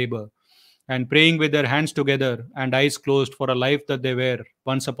hard labor, and praying with their hands together and eyes closed for a life that they were,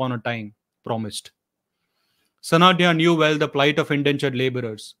 once upon a time, promised. Sanadia knew well the plight of indentured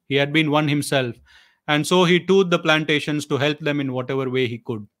laborers. He had been one himself, and so he toured the plantations to help them in whatever way he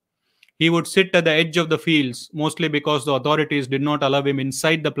could. He would sit at the edge of the fields, mostly because the authorities did not allow him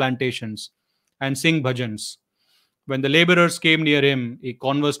inside the plantations, and sing bhajans. When the laborers came near him, he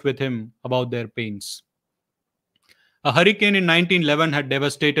conversed with him about their pains. A hurricane in 1911 had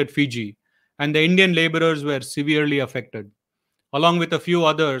devastated Fiji, and the Indian laborers were severely affected. Along with a few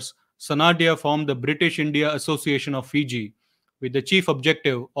others, Sanadia formed the British India Association of Fiji with the chief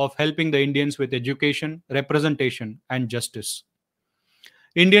objective of helping the Indians with education, representation, and justice.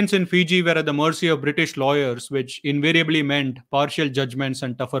 Indians in Fiji were at the mercy of British lawyers, which invariably meant partial judgments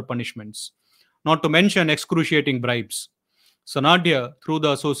and tougher punishments, not to mention excruciating bribes. Sanadia, through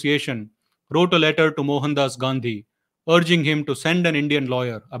the association, wrote a letter to Mohandas Gandhi, urging him to send an Indian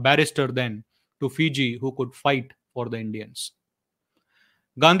lawyer, a barrister then, to Fiji who could fight for the Indians.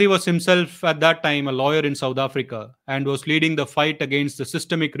 Gandhi was himself at that time a lawyer in South Africa and was leading the fight against the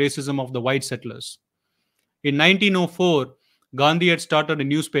systemic racism of the white settlers. In 1904, Gandhi had started a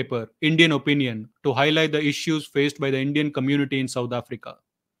newspaper, Indian Opinion, to highlight the issues faced by the Indian community in South Africa.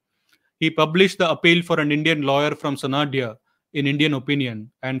 He published the appeal for an Indian lawyer from Sanadia in Indian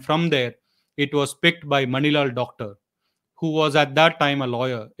Opinion, and from there, it was picked by Manilal Doctor, who was at that time a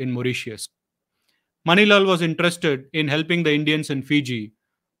lawyer in Mauritius. Manilal was interested in helping the Indians in Fiji,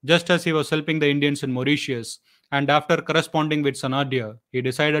 just as he was helping the Indians in Mauritius, and after corresponding with Sanadia, he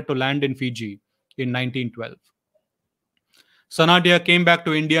decided to land in Fiji in 1912. Sanadia came back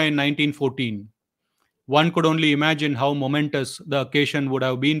to India in 1914. One could only imagine how momentous the occasion would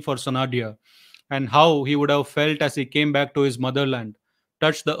have been for Sanadia and how he would have felt as he came back to his motherland,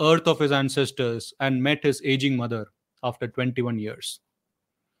 touched the earth of his ancestors, and met his aging mother after 21 years.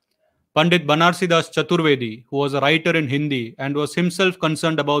 Pandit Banarsidas Chaturvedi, who was a writer in Hindi and was himself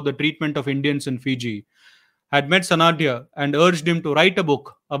concerned about the treatment of Indians in Fiji, had met Sanadia and urged him to write a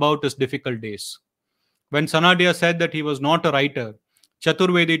book about his difficult days. When Sanadia said that he was not a writer,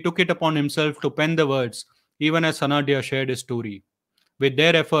 Chaturvedi took it upon himself to pen the words, even as Sanadia shared his story. With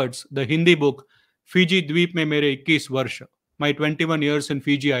their efforts, the Hindi book Fiji Dweep Mein Mere 21 Varsha, My 21 Years in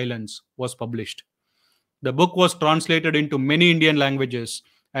Fiji Islands, was published. The book was translated into many Indian languages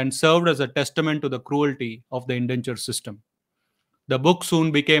and served as a testament to the cruelty of the indenture system. The book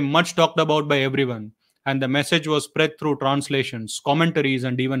soon became much talked about by everyone, and the message was spread through translations, commentaries,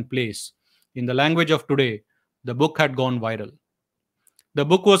 and even plays. In the language of today, the book had gone viral. The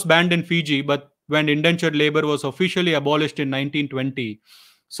book was banned in Fiji, but when indentured labor was officially abolished in 1920,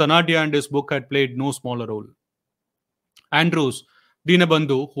 Sanadia and his book had played no smaller role. Andrews,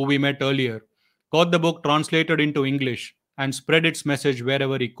 Dinabandhu, who we met earlier, got the book translated into English and spread its message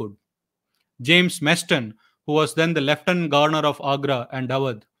wherever he could. James Meston, who was then the Lieutenant Governor of Agra and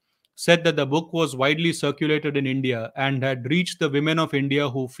Awadh, said that the book was widely circulated in India and had reached the women of India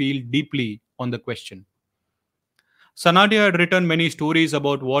who feel deeply on the question. Sanadia had written many stories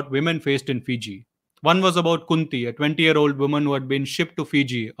about what women faced in Fiji. One was about Kunti, a 20-year-old woman who had been shipped to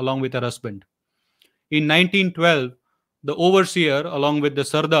Fiji along with her husband. In 1912, the overseer, along with the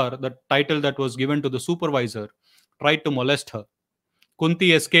Sardar, the title that was given to the supervisor, tried to molest her.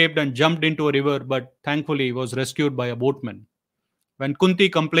 Kunti escaped and jumped into a river, but thankfully was rescued by a boatman. When Kunti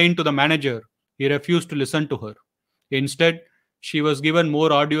complained to the manager, he refused to listen to her. Instead, she was given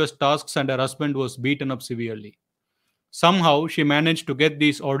more arduous tasks and her husband was beaten up severely. Somehow, she managed to get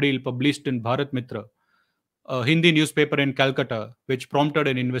this ordeal published in Bharat Mitra, a Hindi newspaper in Calcutta, which prompted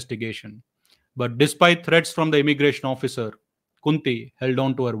an investigation. But despite threats from the immigration officer, Kunti held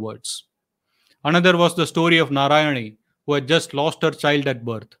on to her words. Another was the story of Narayani, who had just lost her child at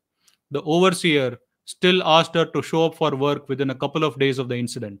birth. The overseer still asked her to show up for work within a couple of days of the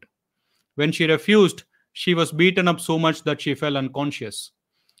incident. When she refused, she was beaten up so much that she fell unconscious.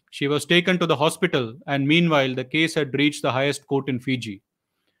 She was taken to the hospital, and meanwhile, the case had reached the highest court in Fiji.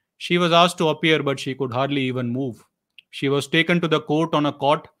 She was asked to appear, but she could hardly even move. She was taken to the court on a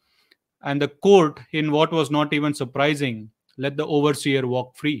cot, and the court, in what was not even surprising, let the overseer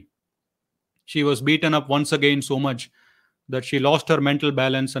walk free. She was beaten up once again so much that she lost her mental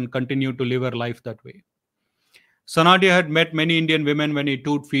balance and continued to live her life that way. Sanadia had met many Indian women when he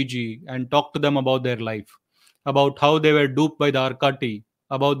toured Fiji and talked to them about their life, about how they were duped by the Arkati,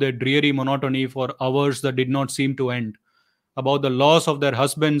 about their dreary monotony for hours that did not seem to end, about the loss of their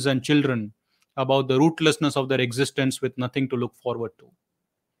husbands and children, about the rootlessness of their existence with nothing to look forward to,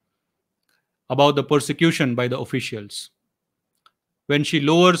 about the persecution by the officials. When she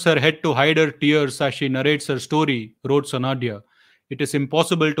lowers her head to hide her tears as she narrates her story, wrote Sanadia, it is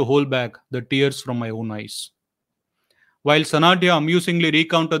impossible to hold back the tears from my own eyes. While Sanadia amusingly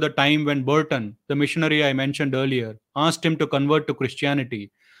recounted the time when Burton, the missionary I mentioned earlier, asked him to convert to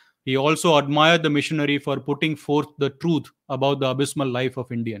Christianity, he also admired the missionary for putting forth the truth about the abysmal life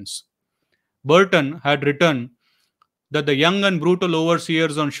of Indians. Burton had written that the young and brutal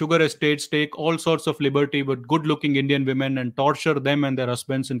overseers on sugar estates take all sorts of liberty with good looking Indian women and torture them and their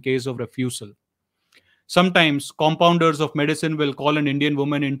husbands in case of refusal. Sometimes compounders of medicine will call an Indian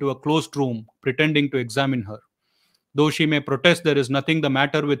woman into a closed room pretending to examine her, though she may protest there is nothing the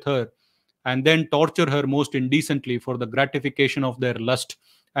matter with her, and then torture her most indecently for the gratification of their lust,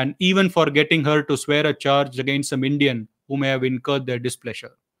 and even for getting her to swear a charge against some Indian who may have incurred their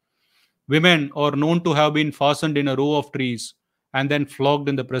displeasure. Women are known to have been fastened in a row of trees and then flogged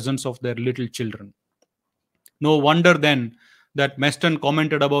in the presence of their little children. No wonder then that Meston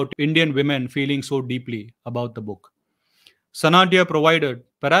commented about Indian women feeling so deeply about the book. Sanadia provided,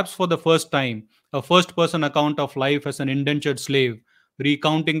 perhaps for the first time, a first person account of life as an indentured slave,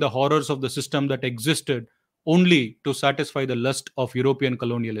 recounting the horrors of the system that existed only to satisfy the lust of European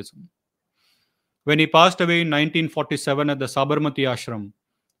colonialism. When he passed away in 1947 at the Sabarmati Ashram,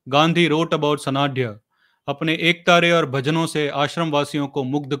 Gandhi wrote about Sanadia, अपने एकतारे और भजनों से आश्रम वासियों को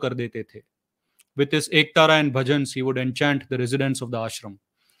मुग्ध कर देते थे. With his ektara and bhajans, he would enchant the residents of the ashram.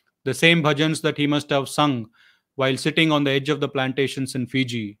 The same bhajans that he must have sung while sitting on the edge of the plantations in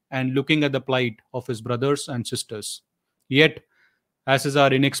Fiji and looking at the plight of his brothers and sisters. Yet, as is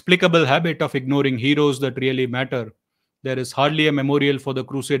our inexplicable habit of ignoring heroes that really matter, there is hardly a memorial for the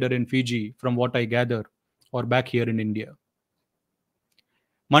crusader in Fiji, from what I gather, or back here in India.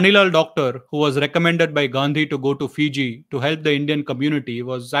 Manilal Doctor, who was recommended by Gandhi to go to Fiji to help the Indian community,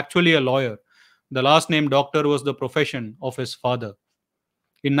 was actually a lawyer. The last name Doctor was the profession of his father.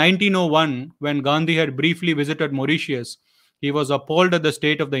 In 1901, when Gandhi had briefly visited Mauritius, he was appalled at the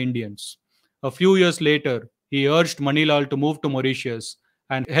state of the Indians. A few years later, he urged Manilal to move to Mauritius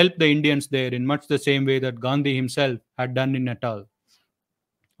and help the Indians there in much the same way that Gandhi himself had done in Natal.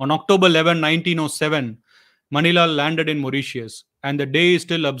 On October 11, 1907, Manilal landed in Mauritius, and the day is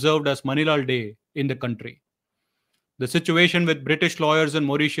still observed as Manilal Day in the country. The situation with British lawyers in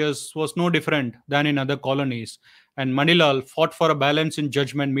Mauritius was no different than in other colonies, and Manilal fought for a balance in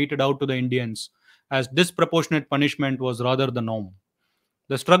judgment meted out to the Indians, as disproportionate punishment was rather the norm.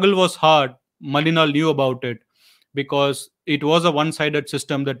 The struggle was hard. Manilal knew about it because it was a one sided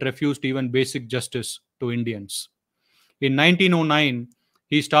system that refused even basic justice to Indians. In 1909,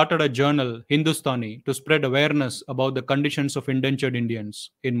 he started a journal, Hindustani, to spread awareness about the conditions of indentured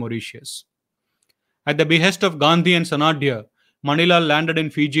Indians in Mauritius. At the behest of Gandhi and Sanadia, Manilal landed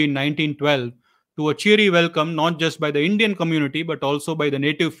in Fiji in 1912 to a cheery welcome not just by the Indian community but also by the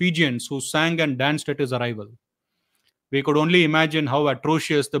native Fijians who sang and danced at his arrival. We could only imagine how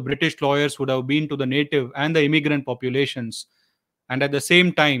atrocious the British lawyers would have been to the native and the immigrant populations, and at the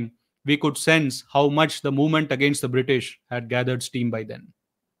same time, we could sense how much the movement against the British had gathered steam by then.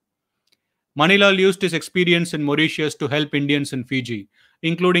 Manilal used his experience in Mauritius to help Indians in Fiji,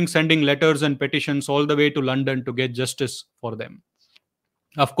 including sending letters and petitions all the way to London to get justice for them.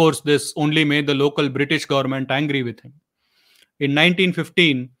 Of course, this only made the local British government angry with him. In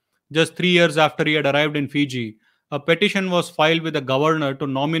 1915, just 3 years after he had arrived in Fiji, a petition was filed with the governor to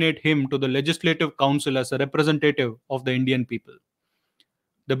nominate him to the Legislative Council as a representative of the Indian people.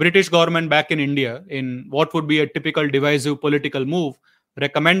 The British government back in India, in what would be a typical divisive political move,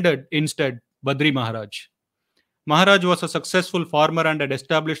 recommended instead Badri Maharaj. Maharaj was a successful farmer and had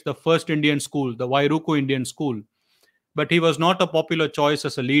established the first Indian school, the Vairuku Indian School. But he was not a popular choice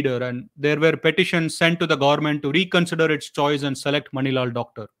as a leader, and there were petitions sent to the government to reconsider its choice and select Manilal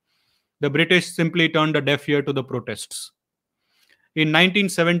Doctor. The British simply turned a deaf ear to the protests. In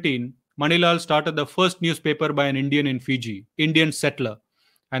 1917, Manilal started the first newspaper by an Indian in Fiji, Indian settler,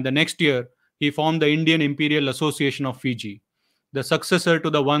 and the next year he formed the Indian Imperial Association of Fiji, the successor to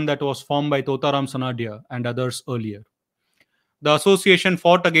the one that was formed by Totaram Sanadia and others earlier. The association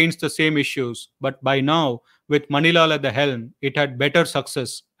fought against the same issues, but by now, with Manilal at the helm, it had better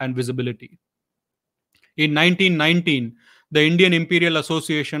success and visibility. In 1919, the Indian Imperial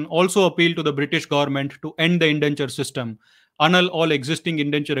Association also appealed to the British government to end the indenture system, annul all existing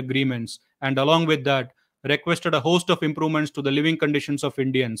indenture agreements, and along with that, requested a host of improvements to the living conditions of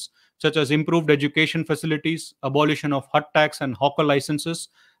Indians, such as improved education facilities, abolition of hut tax and hawker licenses,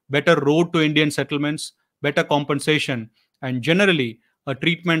 better road to Indian settlements, better compensation, and generally a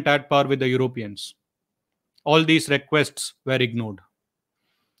treatment at par with the Europeans. All these requests were ignored.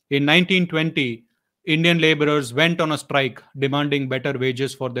 In 1920, Indian laborers went on a strike demanding better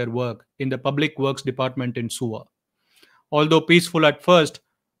wages for their work in the Public Works Department in Suva. Although peaceful at first,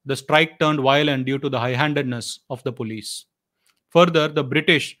 the strike turned violent due to the high handedness of the police. Further, the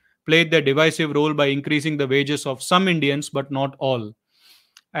British played their divisive role by increasing the wages of some Indians but not all,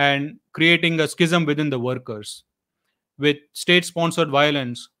 and creating a schism within the workers. With state sponsored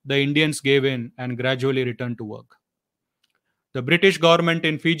violence, the Indians gave in and gradually returned to work. The British government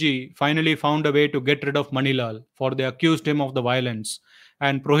in Fiji finally found a way to get rid of Manilal, for they accused him of the violence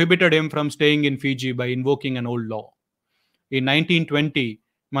and prohibited him from staying in Fiji by invoking an old law. In 1920,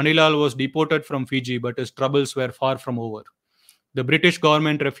 Manilal was deported from Fiji, but his troubles were far from over. The British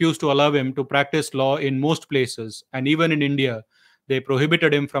government refused to allow him to practice law in most places, and even in India, they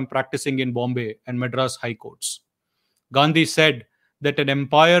prohibited him from practicing in Bombay and Madras high courts. Gandhi said that an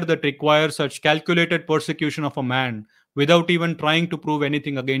empire that requires such calculated persecution of a man without even trying to prove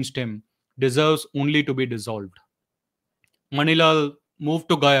anything against him deserves only to be dissolved. Manilal moved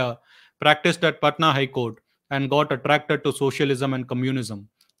to Gaya, practiced at Patna High Court, and got attracted to socialism and communism,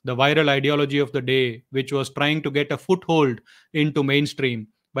 the viral ideology of the day, which was trying to get a foothold into mainstream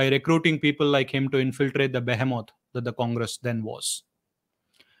by recruiting people like him to infiltrate the behemoth that the Congress then was.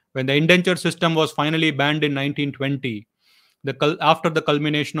 When the indenture system was finally banned in 1920, after the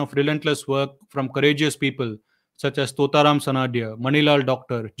culmination of relentless work from courageous people such as Totaram Sanadia, Manilal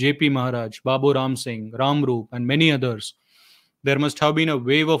Doctor, J.P. Maharaj, Babu Ram Singh, Ram Roop, and many others, there must have been a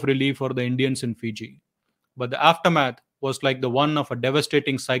wave of relief for the Indians in Fiji. But the aftermath was like the one of a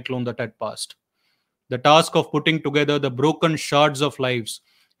devastating cyclone that had passed. The task of putting together the broken shards of lives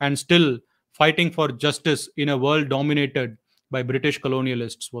and still fighting for justice in a world dominated by British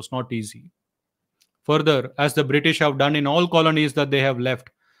colonialists was not easy. Further, as the British have done in all colonies that they have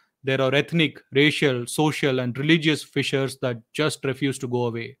left, there are ethnic, racial, social, and religious fissures that just refuse to go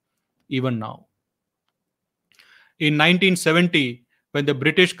away, even now. In 1970, when the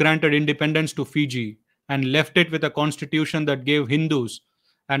British granted independence to Fiji and left it with a constitution that gave Hindus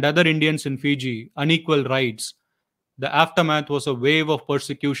and other Indians in Fiji unequal rights, the aftermath was a wave of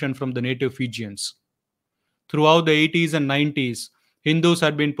persecution from the native Fijians. Throughout the 80s and 90s, Hindus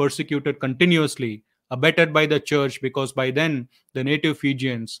had been persecuted continuously, abetted by the church because by then the native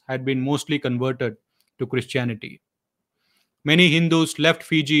Fijians had been mostly converted to Christianity. Many Hindus left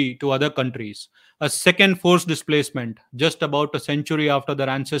Fiji to other countries, a second forced displacement just about a century after their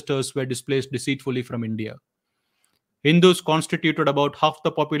ancestors were displaced deceitfully from India. Hindus constituted about half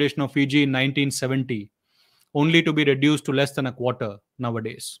the population of Fiji in 1970, only to be reduced to less than a quarter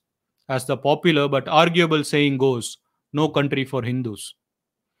nowadays. As the popular but arguable saying goes, no country for Hindus.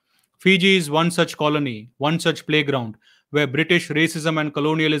 Fiji is one such colony, one such playground, where British racism and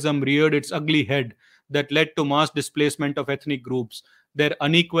colonialism reared its ugly head that led to mass displacement of ethnic groups, their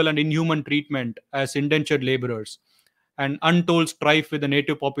unequal and inhuman treatment as indentured laborers, and untold strife with the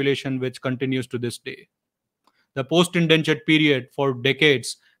native population which continues to this day. The post-indentured period for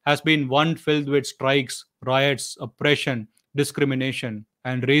decades has been one filled with strikes, riots, oppression, discrimination,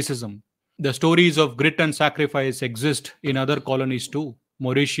 and racism. The stories of grit and sacrifice exist in other colonies too.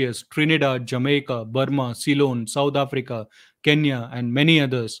 Mauritius, Trinidad, Jamaica, Burma, Ceylon, South Africa, Kenya, and many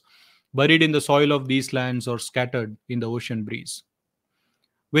others, buried in the soil of these lands or scattered in the ocean breeze.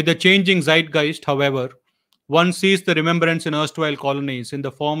 With the changing zeitgeist, however, one sees the remembrance in erstwhile colonies in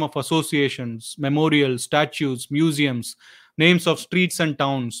the form of associations, memorials, statues, museums, names of streets and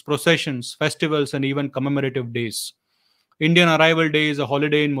towns, processions, festivals, and even commemorative days. Indian Arrival Day is a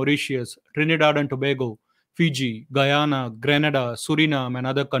holiday in Mauritius, Trinidad and Tobago, Fiji, Guyana, Grenada, Suriname, and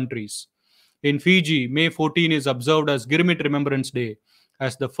other countries. In Fiji, May 14 is observed as Girmit Remembrance Day,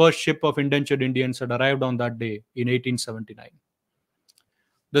 as the first ship of indentured Indians had arrived on that day in 1879.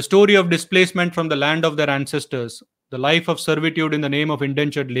 The story of displacement from the land of their ancestors, the life of servitude in the name of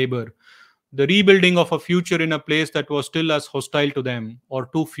indentured labor, the rebuilding of a future in a place that was still as hostile to them or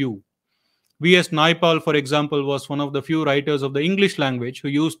too few. V.S. Naipaul, for example, was one of the few writers of the English language who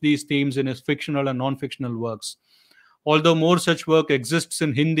used these themes in his fictional and non-fictional works. Although more such work exists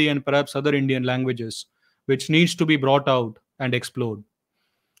in Hindi and perhaps other Indian languages, which needs to be brought out and explored.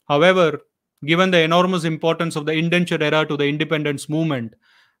 However, given the enormous importance of the indenture era to the independence movement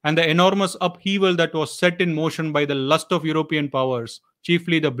and the enormous upheaval that was set in motion by the lust of European powers,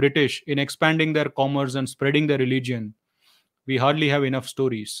 chiefly the British, in expanding their commerce and spreading their religion, we hardly have enough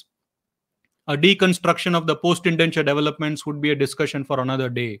stories. A deconstruction of the post indenture developments would be a discussion for another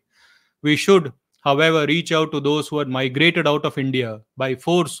day. We should, however, reach out to those who had migrated out of India by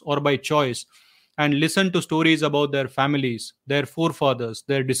force or by choice and listen to stories about their families, their forefathers,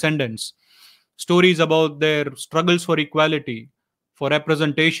 their descendants, stories about their struggles for equality, for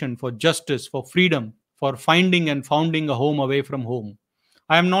representation, for justice, for freedom, for finding and founding a home away from home.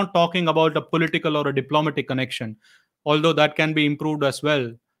 I am not talking about a political or a diplomatic connection, although that can be improved as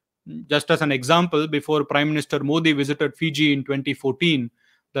well. Just as an example, before Prime Minister Modi visited Fiji in 2014,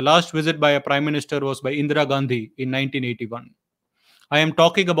 the last visit by a Prime Minister was by Indira Gandhi in 1981. I am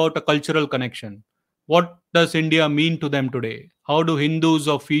talking about a cultural connection. What does India mean to them today? How do Hindus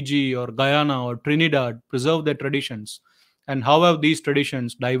of Fiji or Guyana or Trinidad preserve their traditions? And how have these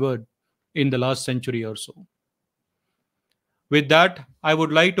traditions diverged in the last century or so? With that, I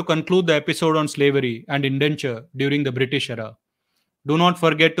would like to conclude the episode on slavery and indenture during the British era. Do not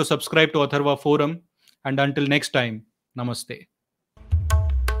forget to subscribe to Atharva Forum, and until next time, Namaste.